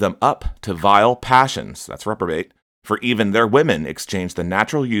God gave them up to vile passions, that's reprobate, for even their women exchanged the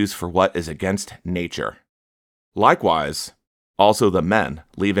natural use for what is against nature. Likewise, also the men,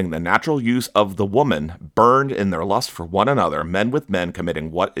 leaving the natural use of the woman, burned in their lust for one another, men with men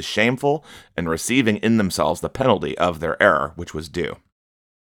committing what is shameful, and receiving in themselves the penalty of their error, which was due.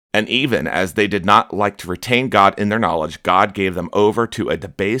 And even as they did not like to retain God in their knowledge, God gave them over to a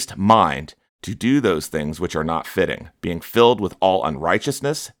debased mind to do those things which are not fitting, being filled with all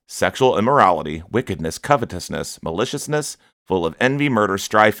unrighteousness, sexual immorality, wickedness, covetousness, maliciousness, full of envy, murder,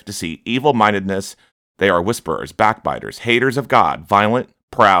 strife, deceit, evil-mindedness. They are whisperers, backbiters, haters of God, violent,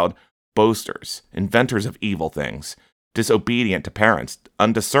 proud, boasters, inventors of evil things, disobedient to parents,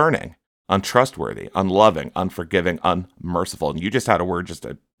 undiscerning, untrustworthy, unloving, unforgiving, unmerciful. And you just had a word just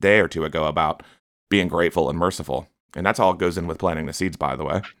a day or two ago about being grateful and merciful. And that's all goes in with planting the seeds, by the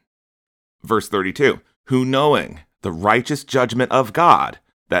way. Verse 32, who knowing the righteous judgment of God,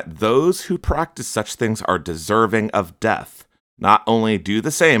 that those who practice such things are deserving of death, not only do the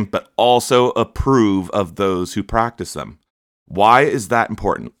same, but also approve of those who practice them. Why is that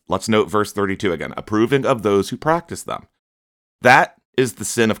important? Let's note verse 32 again, approving of those who practice them. That is the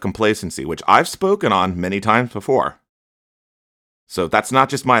sin of complacency, which I've spoken on many times before. So that's not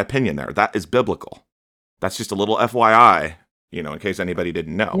just my opinion there. That is biblical. That's just a little FYI, in case anybody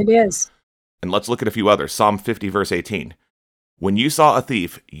didn't know. It is. And let's look at a few others. Psalm 50, verse 18. When you saw a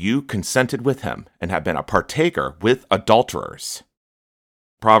thief, you consented with him and have been a partaker with adulterers.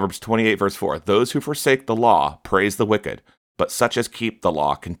 Proverbs 28, verse 4. Those who forsake the law praise the wicked, but such as keep the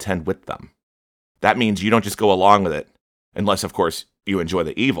law contend with them. That means you don't just go along with it, unless, of course, you enjoy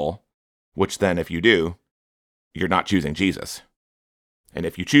the evil, which then, if you do, you're not choosing Jesus. And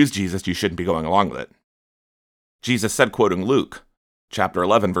if you choose Jesus, you shouldn't be going along with it. Jesus said, quoting Luke, chapter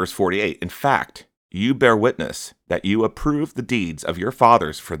 11, verse 48, in fact, you bear witness that you approve the deeds of your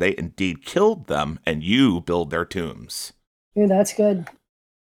fathers, for they indeed killed them, and you build their tombs. Yeah, that's good.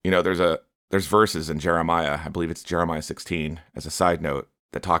 There's verses in Jeremiah, I believe it's Jeremiah 16, as a side note,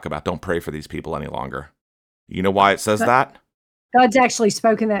 that talk about don't pray for these people any longer. You know why it says that? God's actually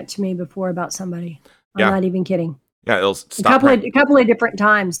spoken that to me before about somebody. I'm not even kidding. Yeah, it'll stop a couple of different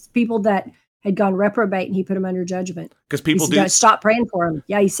times. People that had gone reprobate, and he put them under judgment. Because people stop praying for them.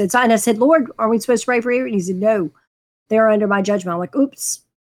 Yeah, he said, and I said, Lord, are we supposed to pray for you? And he said, no, they're under my judgment. I'm like, oops.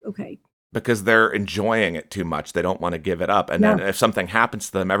 Okay. Because they're enjoying it too much. They don't want to give it up. And No. then if something happens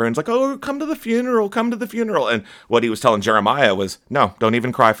to them, everyone's like, oh, come to the funeral, come to the funeral. And what he was telling Jeremiah was, no, don't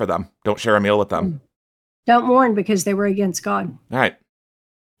even cry for them. Don't share a meal with them. Don't mourn because they were against God. All right.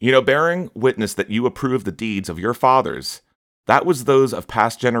 Bearing witness that you approve the deeds of your fathers, that was those of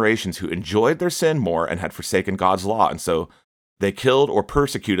past generations who enjoyed their sin more and had forsaken God's law. And so they killed or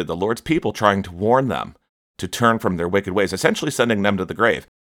persecuted the Lord's people, trying to warn them to turn from their wicked ways, essentially sending them to the grave.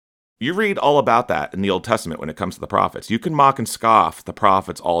 You read all about that in the Old Testament when it comes to the prophets. You can mock and scoff the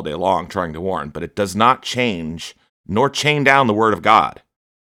prophets all day long trying to warn, but it does not change nor chain down the word of God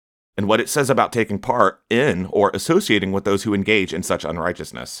and what it says about taking part in or associating with those who engage in such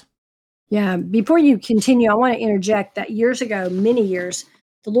unrighteousness. Yeah. Before you continue, I want to interject that years ago, many years,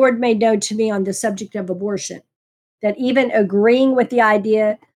 the Lord made known to me on the subject of abortion, that even agreeing with the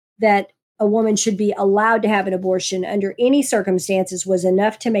idea that a woman should be allowed to have an abortion under any circumstances was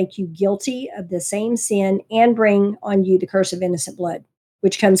enough to make you guilty of the same sin and bring on you the curse of innocent blood,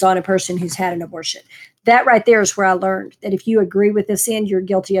 which comes on a person who's had an abortion. That right there is where I learned that if you agree with the sin, you're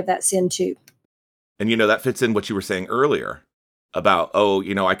guilty of that sin too. And that fits in what you were saying earlier about,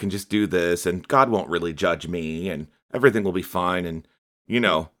 I can just do this and God won't really judge me and everything will be fine. And,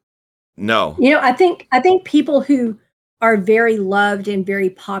 no. I think people who are very loved and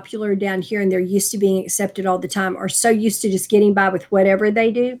very popular down here and they're used to being accepted all the time are so used to just getting by with whatever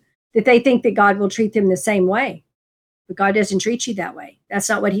they do that they think that God will treat them the same way. But God doesn't treat you that way. That's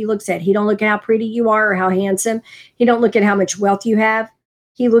not what he looks at. He don't look at how pretty you are or how handsome. He don't look at how much wealth you have.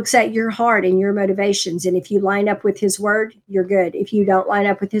 He looks at your heart and your motivations. And if you line up with his word, you're good. If you don't line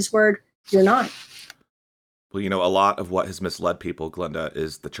up with his word, you're not. Well, a lot of what has misled people, Glenda,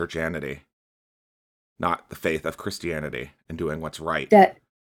 is the churchianity, not the faith of Christianity and doing what's right. That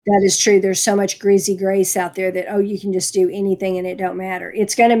is true. There's so much greasy grace out there that, you can just do anything and it don't matter.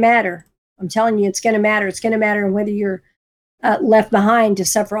 It's going to matter. I'm telling you, it's going to matter. It's going to matter whether you're left behind to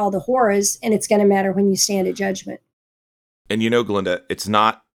suffer all the horrors, and it's going to matter when you stand at judgment. And Glenda, it's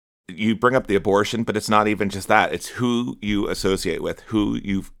not, you bring up the abortion, but it's not even just that. It's who you associate with, who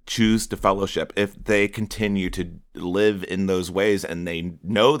you choose to fellowship. If they continue to live in those ways and they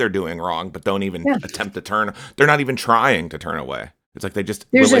know they're doing wrong, but don't even attempt to turn, they're not even trying to turn away. It's like they just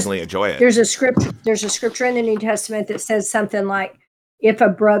willingly enjoy it. There's a scripture in the New Testament that says something like, if a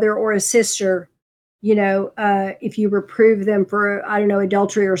brother or a sister, if you reprove them for,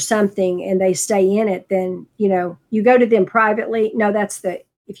 adultery or something, and they stay in it, then, you go to them privately. No, that's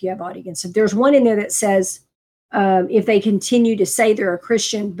if you have aught against them. There's one in there that says, if they continue to say they're a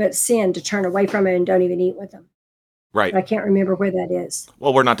Christian, but sin, to turn away from it and don't even eat with them. Right. But I can't remember where that is.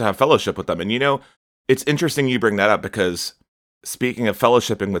 Well, we're not to have fellowship with them. And, it's interesting you bring that up because speaking of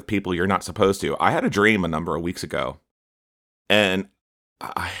fellowshipping with people you're not supposed to, I had a dream a number of weeks ago. And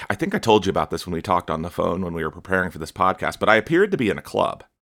I think I told you about this when we talked on the phone when we were preparing for this podcast, but I appeared to be in a club.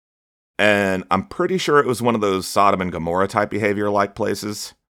 And I'm pretty sure it was one of those Sodom and Gomorrah type behavior like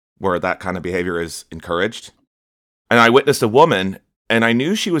places where that kind of behavior is encouraged. And I witnessed a woman, and I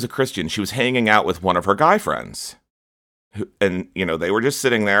knew she was a Christian. She was hanging out with one of her guy friends. And, they were just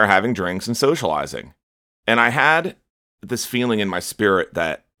sitting there having drinks and socializing. And I had this feeling in my spirit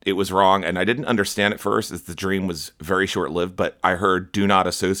that it was wrong, and I didn't understand at first as the dream was very short-lived, but I heard, do not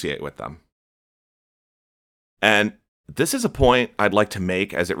associate with them. And this is a point I'd like to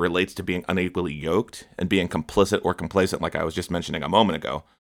make as it relates to being unequally yoked and being complicit or complacent, like I was just mentioning a moment ago.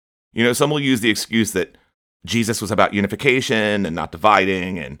 Some will use the excuse that Jesus was about unification and not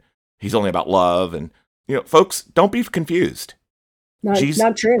dividing, and he's only about love. And, folks, don't be confused. Not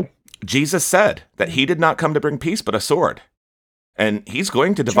true. Jesus said that he did not come to bring peace, but a sword. And he's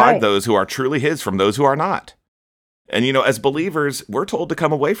going to divide those who are truly his from those who are not. And, as believers, we're told to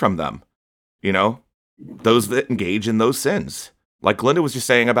come away from them. Those that engage in those sins. Like Glenda was just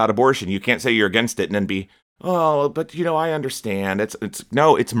saying about abortion, you can't say you're against it and then be, but I understand.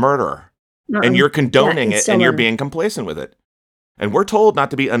 It's murder. And you're condoning it and you're being complacent with it. And we're told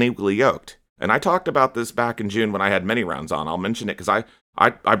not to be unequally yoked. And I talked about this back in June when I had many rounds on. I'll mention it because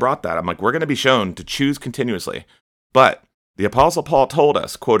I brought that. I'm like, we're going to be shown to choose continuously. But the Apostle Paul told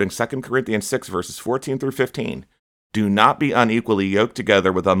us, quoting 2 Corinthians 6, verses 14 through 15, do not be unequally yoked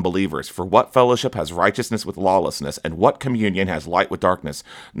together with unbelievers, for what fellowship has righteousness with lawlessness, and what communion has light with darkness?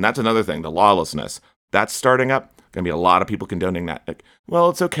 And that's another thing, the lawlessness. That's starting up. Going to be a lot of people condoning that. Like, well,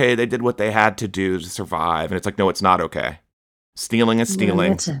 it's okay. They did what they had to do to survive. And it's like, no, it's not okay. Stealing is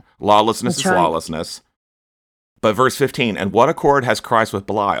stealing. Lawlessness is lawlessness. But verse 15, and what accord has Christ with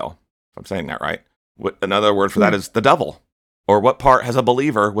Belial? If I'm saying that right. Another word for that is the devil. Or what part has a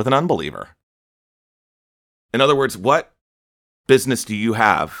believer with an unbeliever? In other words, what business do you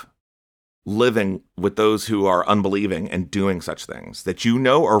have living with those who are unbelieving and doing such things that you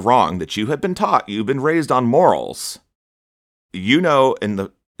know are wrong, that you have been taught, you've been raised on morals? You know, in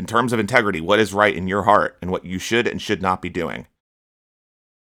terms of integrity, what is right in your heart and what you should and should not be doing.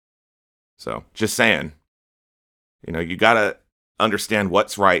 So, just saying, you got to understand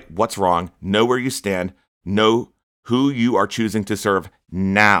what's right, what's wrong, know where you stand, know who you are choosing to serve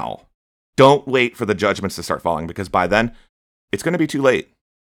now. Don't wait for the judgments to start falling, because by then, it's going to be too late.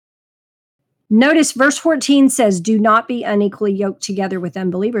 Notice verse 14 says, do not be unequally yoked together with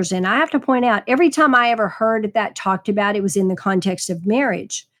unbelievers. And I have to point out, every time I ever heard that talked about, it was in the context of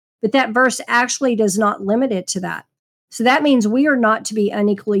marriage. But that verse actually does not limit it to that. So that means we are not to be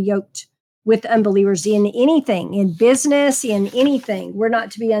unequally yoked with unbelievers in anything, in business, in anything. We're not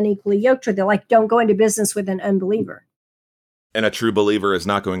to be unequally yoked with them. Like, don't go into business with an unbeliever. And a true believer is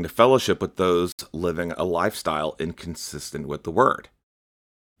not going to fellowship with those living a lifestyle inconsistent with the word.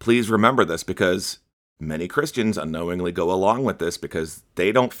 Please remember this, because many Christians unknowingly go along with this because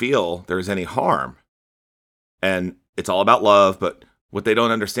they don't feel there's any harm. And it's all about love, but what they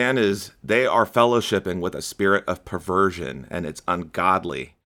don't understand is they are fellowshipping with a spirit of perversion, and it's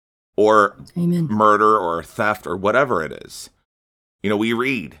ungodly, or Amen. Murder or theft or whatever it is. We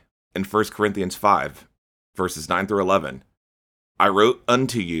read in 1 Corinthians 5, verses 9 through 11, I wrote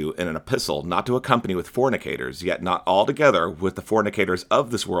unto you in an epistle not to accompany with fornicators, yet not altogether with the fornicators of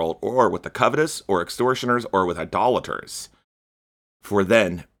this world, or with the covetous, or extortioners, or with idolaters. For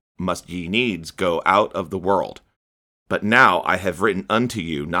then must ye needs go out of the world. But now I have written unto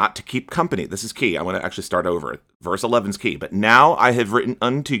you not to keep company. This is key. I want to actually start over. Verse 11 is key. But now I have written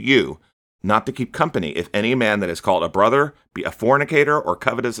unto you not to keep company, if any man that is called a brother be a fornicator, or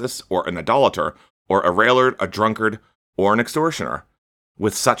covetous, or an idolater, or a railer, a drunkard, or an extortioner.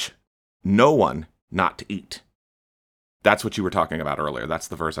 With such no one not to eat. That's what you were talking about earlier. That's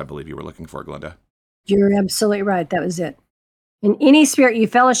the verse I believe you were looking for, Glenda. You're absolutely right. That was it. And any spirit you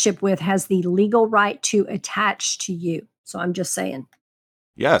fellowship with has the legal right to attach to you. So I'm just saying.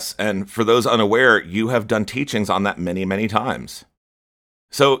 Yes, and for those unaware, you have done teachings on that many, many times.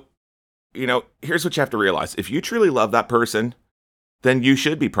 So, here's what you have to realize. If you truly love that person, then you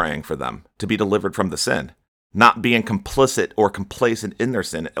should be praying for them to be delivered from the sin, not being complicit or complacent in their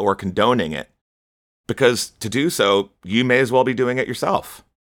sin or condoning it. Because to do so, you may as well be doing it yourself.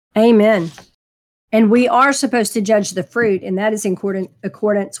 Amen. And we are supposed to judge the fruit, and that is in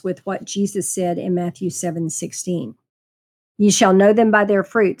accordance with what Jesus said in Matthew 7:16. Ye shall know them by their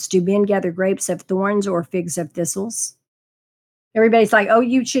fruits. Do men gather grapes of thorns or figs of thistles? Everybody's like, oh,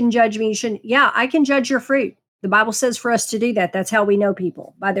 you shouldn't judge me. You shouldn't. Yeah, I can judge your fruit. The Bible says for us to do that. That's how we know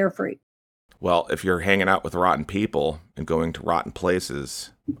people, by their fruit. Well, if you're hanging out with rotten people and going to rotten places,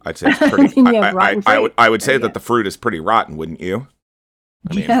 I'd say it's pretty. I would say that the fruit is pretty rotten, wouldn't you?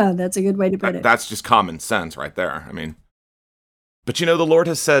 Yeah, that's a good way to put it. That's just common sense right there. But the Lord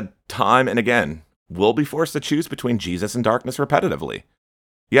has said time and again, we'll be forced to choose between Jesus and darkness repetitively.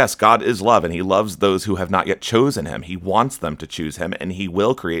 Yes, God is love, and he loves those who have not yet chosen him. He wants them to choose him, and he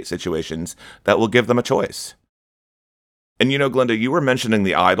will create situations that will give them a choice. And Glenda, you were mentioning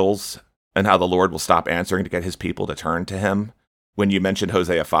the idols and how the Lord will stop answering to get his people to turn to him when you mentioned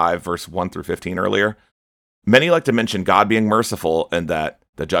Hosea 5, verse 1 through 15 earlier. Many like to mention God being merciful and that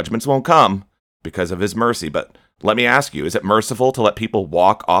the judgments won't come because of his mercy. But let me ask you, is it merciful to let people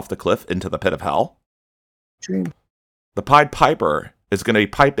walk off the cliff into the pit of hell? True. The Pied Piper is going to be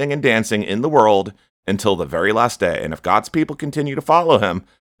piping and dancing in the world until the very last day. And if God's people continue to follow him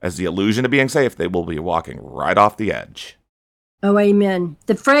as the illusion of being safe, they will be walking right off the edge. Oh, amen.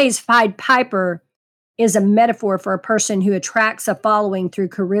 The phrase Pied Piper is a metaphor for a person who attracts a following through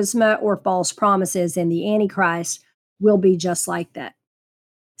charisma or false promises, and the Antichrist will be just like that.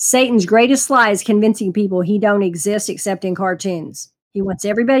 Satan's greatest lie is convincing people he don't exist except in cartoons. He wants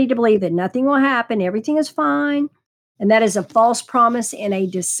everybody to believe that nothing will happen, everything is fine, and that is a false promise and a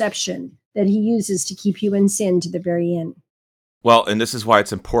deception that he uses to keep you in sin to the very end. Well, and this is why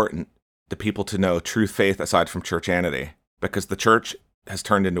it's important to people to know true faith aside from churchianity, because the church has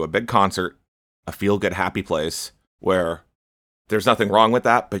turned into a big concert, a feel-good, happy place where there's nothing wrong with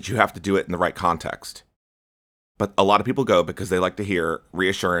that, but you have to do it in the right context. But a lot of people go because they like to hear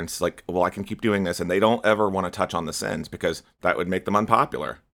reassurance, like, well, I can keep doing this, and they don't ever want to touch on the sins because that would make them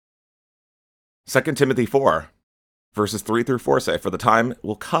unpopular. 2 Timothy 4, verses 3 through 4 say, for the time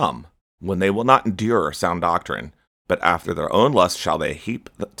will come when they will not endure sound doctrine, but after their own lust shall they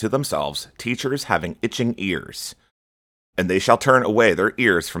heap to themselves teachers having itching ears. And they shall turn away their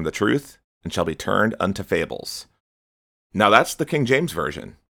ears from the truth, and shall be turned unto fables. Now that's the King James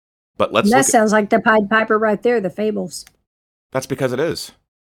Version. But that sounds like the Pied Piper right there, the fables. That's because it is.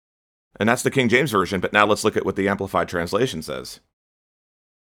 And that's the King James Version, but now let's look at what the Amplified Translation says.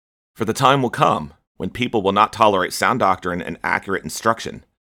 For the time will come when people will not tolerate sound doctrine and accurate instruction,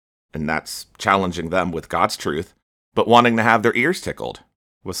 and that's challenging them with God's truth, but wanting to have their ears tickled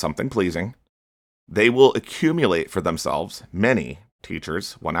with something pleasing. They will accumulate for themselves many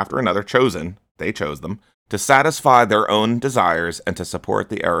teachers, one after another, chosen, they chose them, to satisfy their own desires and to support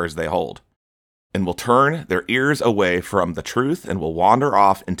the errors they hold, and will turn their ears away from the truth and will wander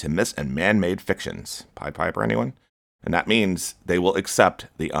off into myths and man-made fictions. Pied Piper, anyone? And that means they will accept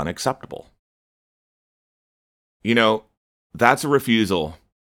the unacceptable. You know, that's a refusal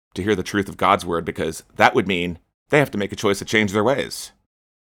to hear the truth of God's word, because that would mean they have to make a choice to change their ways.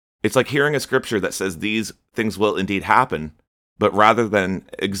 It's like hearing a scripture that says these things will indeed happen, but rather than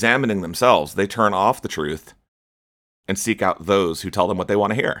examining themselves, they turn off the truth and seek out those who tell them what they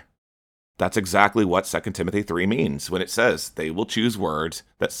want to hear. That's exactly what 2 Timothy 3 means when it says they will choose words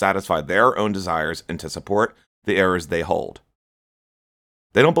that satisfy their own desires and to support the errors they hold.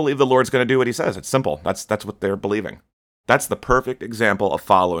 They don't believe the Lord's going to do what he says. It's simple. That's what they're believing. That's the perfect example of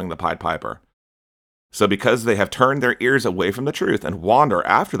following the Pied Piper. So because they have turned their ears away from the truth and wander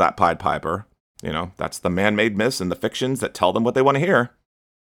after that Pied Piper, that's the man-made myths and the fictions that tell them what they want to hear,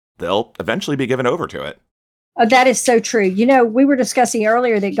 they'll eventually be given over to it. Oh, that is so true. We were discussing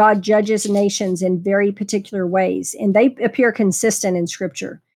earlier that God judges nations in very particular ways, and they appear consistent in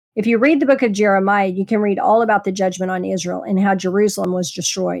Scripture. If you read the book of Jeremiah, you can read all about the judgment on Israel and how Jerusalem was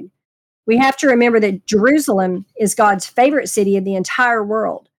destroyed. We have to remember that Jerusalem is God's favorite city in the entire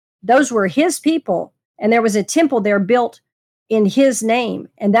world. Those were his people, and there was a temple there built in his name,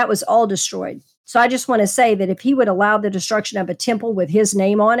 and that was all destroyed. So I just want to say that if he would allow the destruction of a temple with his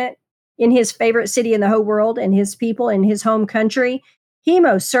name on it, in his favorite city in the whole world and his people in his home country, he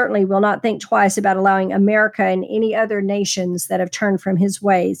most certainly will not think twice about allowing America and any other nations that have turned from his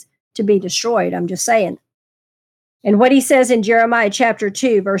ways to be destroyed. I'm just saying. And what he says in Jeremiah chapter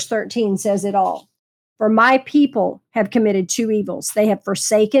 2, verse 13 says it all. For my people have committed two evils. They have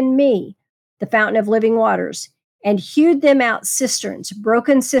forsaken me, the fountain of living waters, and hewed them out cisterns,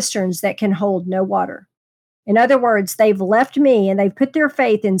 broken cisterns that can hold no water. In other words, they've left me and they've put their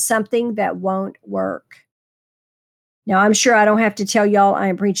faith in something that won't work. Now, I'm sure I don't have to tell y'all I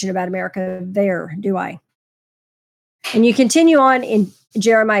am preaching about America there, do I? And you continue on in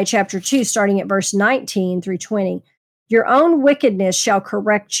Jeremiah chapter 2, starting at verse 19 through 20. Your own wickedness shall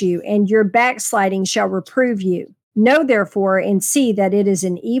correct you, and your backsliding shall reprove you. Know therefore and see that it is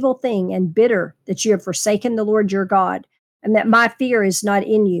an evil thing and bitter that you have forsaken the Lord your God, and that my fear is not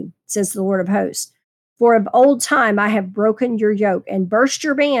in you, says the Lord of hosts. For of old time I have broken your yoke and burst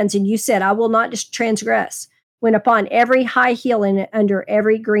your bands, and you said, I will not transgress. When upon every high hill and under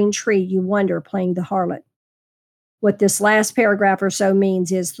every green tree you wander playing the harlot. What this last paragraph or so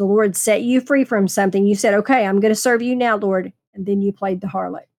means is the Lord set you free from something. You said, okay, I'm going to serve you now, Lord. And then you played the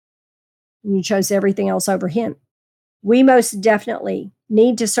harlot. And you chose everything else over him. We most definitely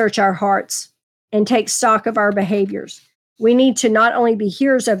need to search our hearts and take stock of our behaviors. We need to not only be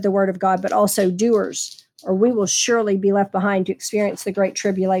hearers of the word of God, but also doers, or we will surely be left behind to experience the great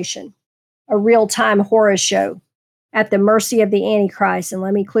tribulation, a real-time horror show at the mercy of the Antichrist. And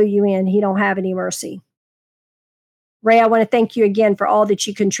let me clue you in, he don't have any mercy. Ray, I want to thank you again for all that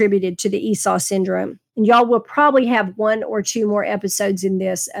you contributed to the Esau syndrome. And y'all will probably have one or two more episodes in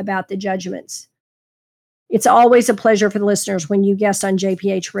this about the judgments. It's always a pleasure for the listeners when you guest on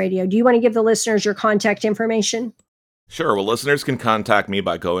JPH Radio. Do you want to give the listeners your contact information? Sure. Well, listeners can contact me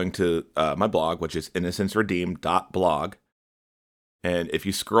by going to my blog, which is innocenceredeemed.blog. And if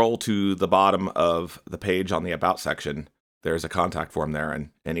you scroll to the bottom of the page on the About section, there's a contact form there, and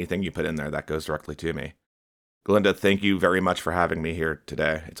anything you put in there, that goes directly to me. Glenda, thank you very much for having me here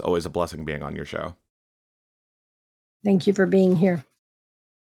today. It's always a blessing being on your show. Thank you for being here.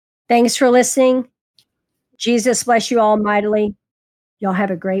 Thanks for listening. Jesus bless you all mightily. Y'all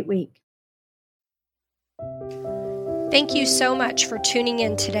have a great week. Thank you so much for tuning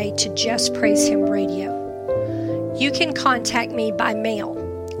in today to Just Praise Him Radio. You can contact me by mail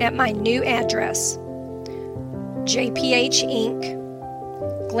at my new address, JPH Inc.,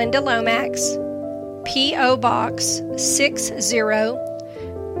 Glenda Lomax, P.O. Box 60,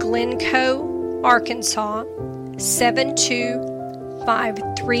 Glencoe, Arkansas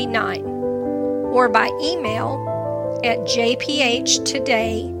 72539, or by email at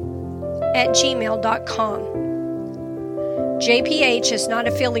jphtoday@gmail.com. JPH is not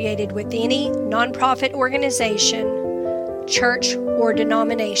affiliated with any nonprofit organization, church, or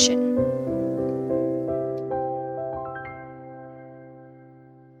denomination.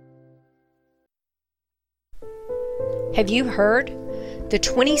 Have you heard? The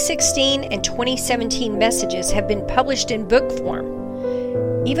 2016 and 2017 messages have been published in book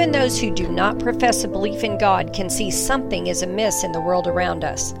form. Even those who do not profess a belief in God can see something is amiss in the world around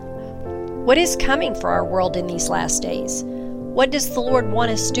us. What is coming for our world in these last days? What does the Lord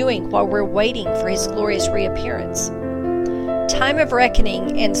want us doing while we're waiting for His glorious reappearance? Time of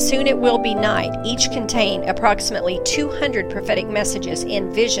Reckoning and Soon It Will Be Night each contain approximately 200 prophetic messages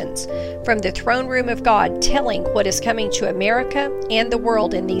and visions from the throne room of God telling what is coming to America and the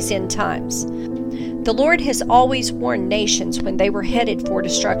world in these end times. The Lord has always warned nations when they were headed for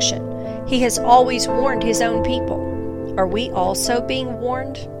destruction. He has always warned His own people. Are we also being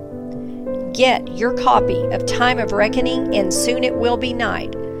warned? Get your copy of Time of Reckoning and Soon It Will Be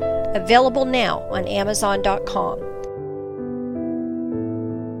Night, available now on Amazon.com.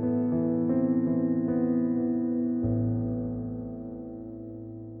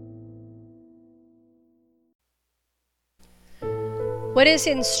 What is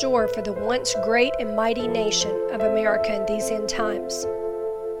in store for the once great and mighty nation of America in these end times?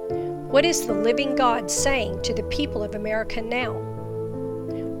 What is the living God saying to the people of America now?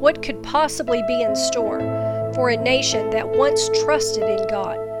 What could possibly be in store for a nation that once trusted in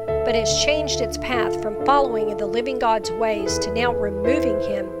God, but has changed its path from following in the living God's ways to now removing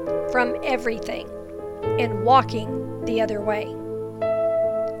Him from everything and walking the other way?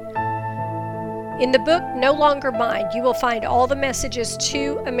 In the book No Longer Mine, you will find all the messages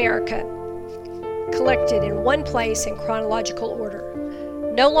to America collected in one place in chronological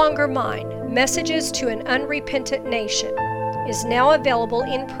order. No Longer Mine, Messages to an Unrepentant Nation, is now available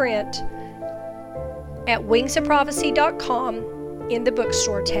in print at wingsof-prophecy.com in the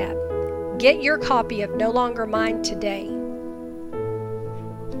bookstore tab. Get your copy of No Longer Mine today.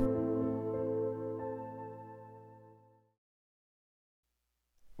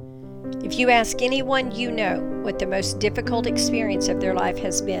 If you ask anyone you know what the most difficult experience of their life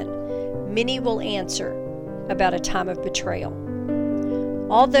has been, many will answer about a time of betrayal.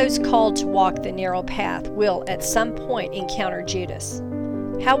 All those called to walk the narrow path will at some point encounter Judas.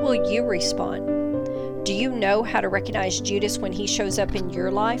 How will you respond? Do you know how to recognize Judas when he shows up in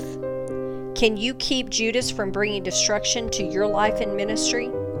your life? Can you keep Judas from bringing destruction to your life and ministry?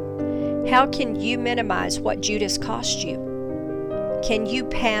 How can you minimize what Judas cost you? Can you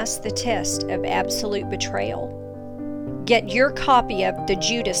pass the test of absolute betrayal? Get your copy of The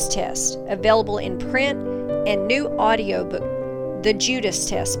Judas Test, available in print and new audiobook, The Judas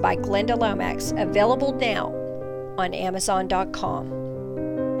Test by Glenda Lomax, available now on Amazon.com.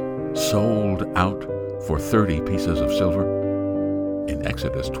 Sold out for 30 pieces of silver? In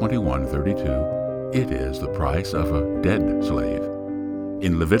Exodus 21:32, it is the price of a dead slave.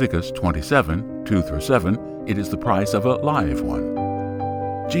 In Leviticus 27:2-7, it is the price of a live one.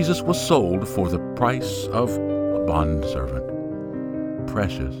 Jesus was sold for the price of a bondservant.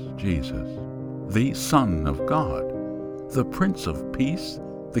 Precious Jesus, the Son of God, the Prince of Peace,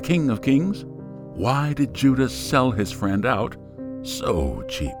 the King of Kings. Why did Judas sell his friend out so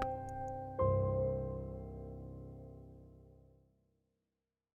cheap?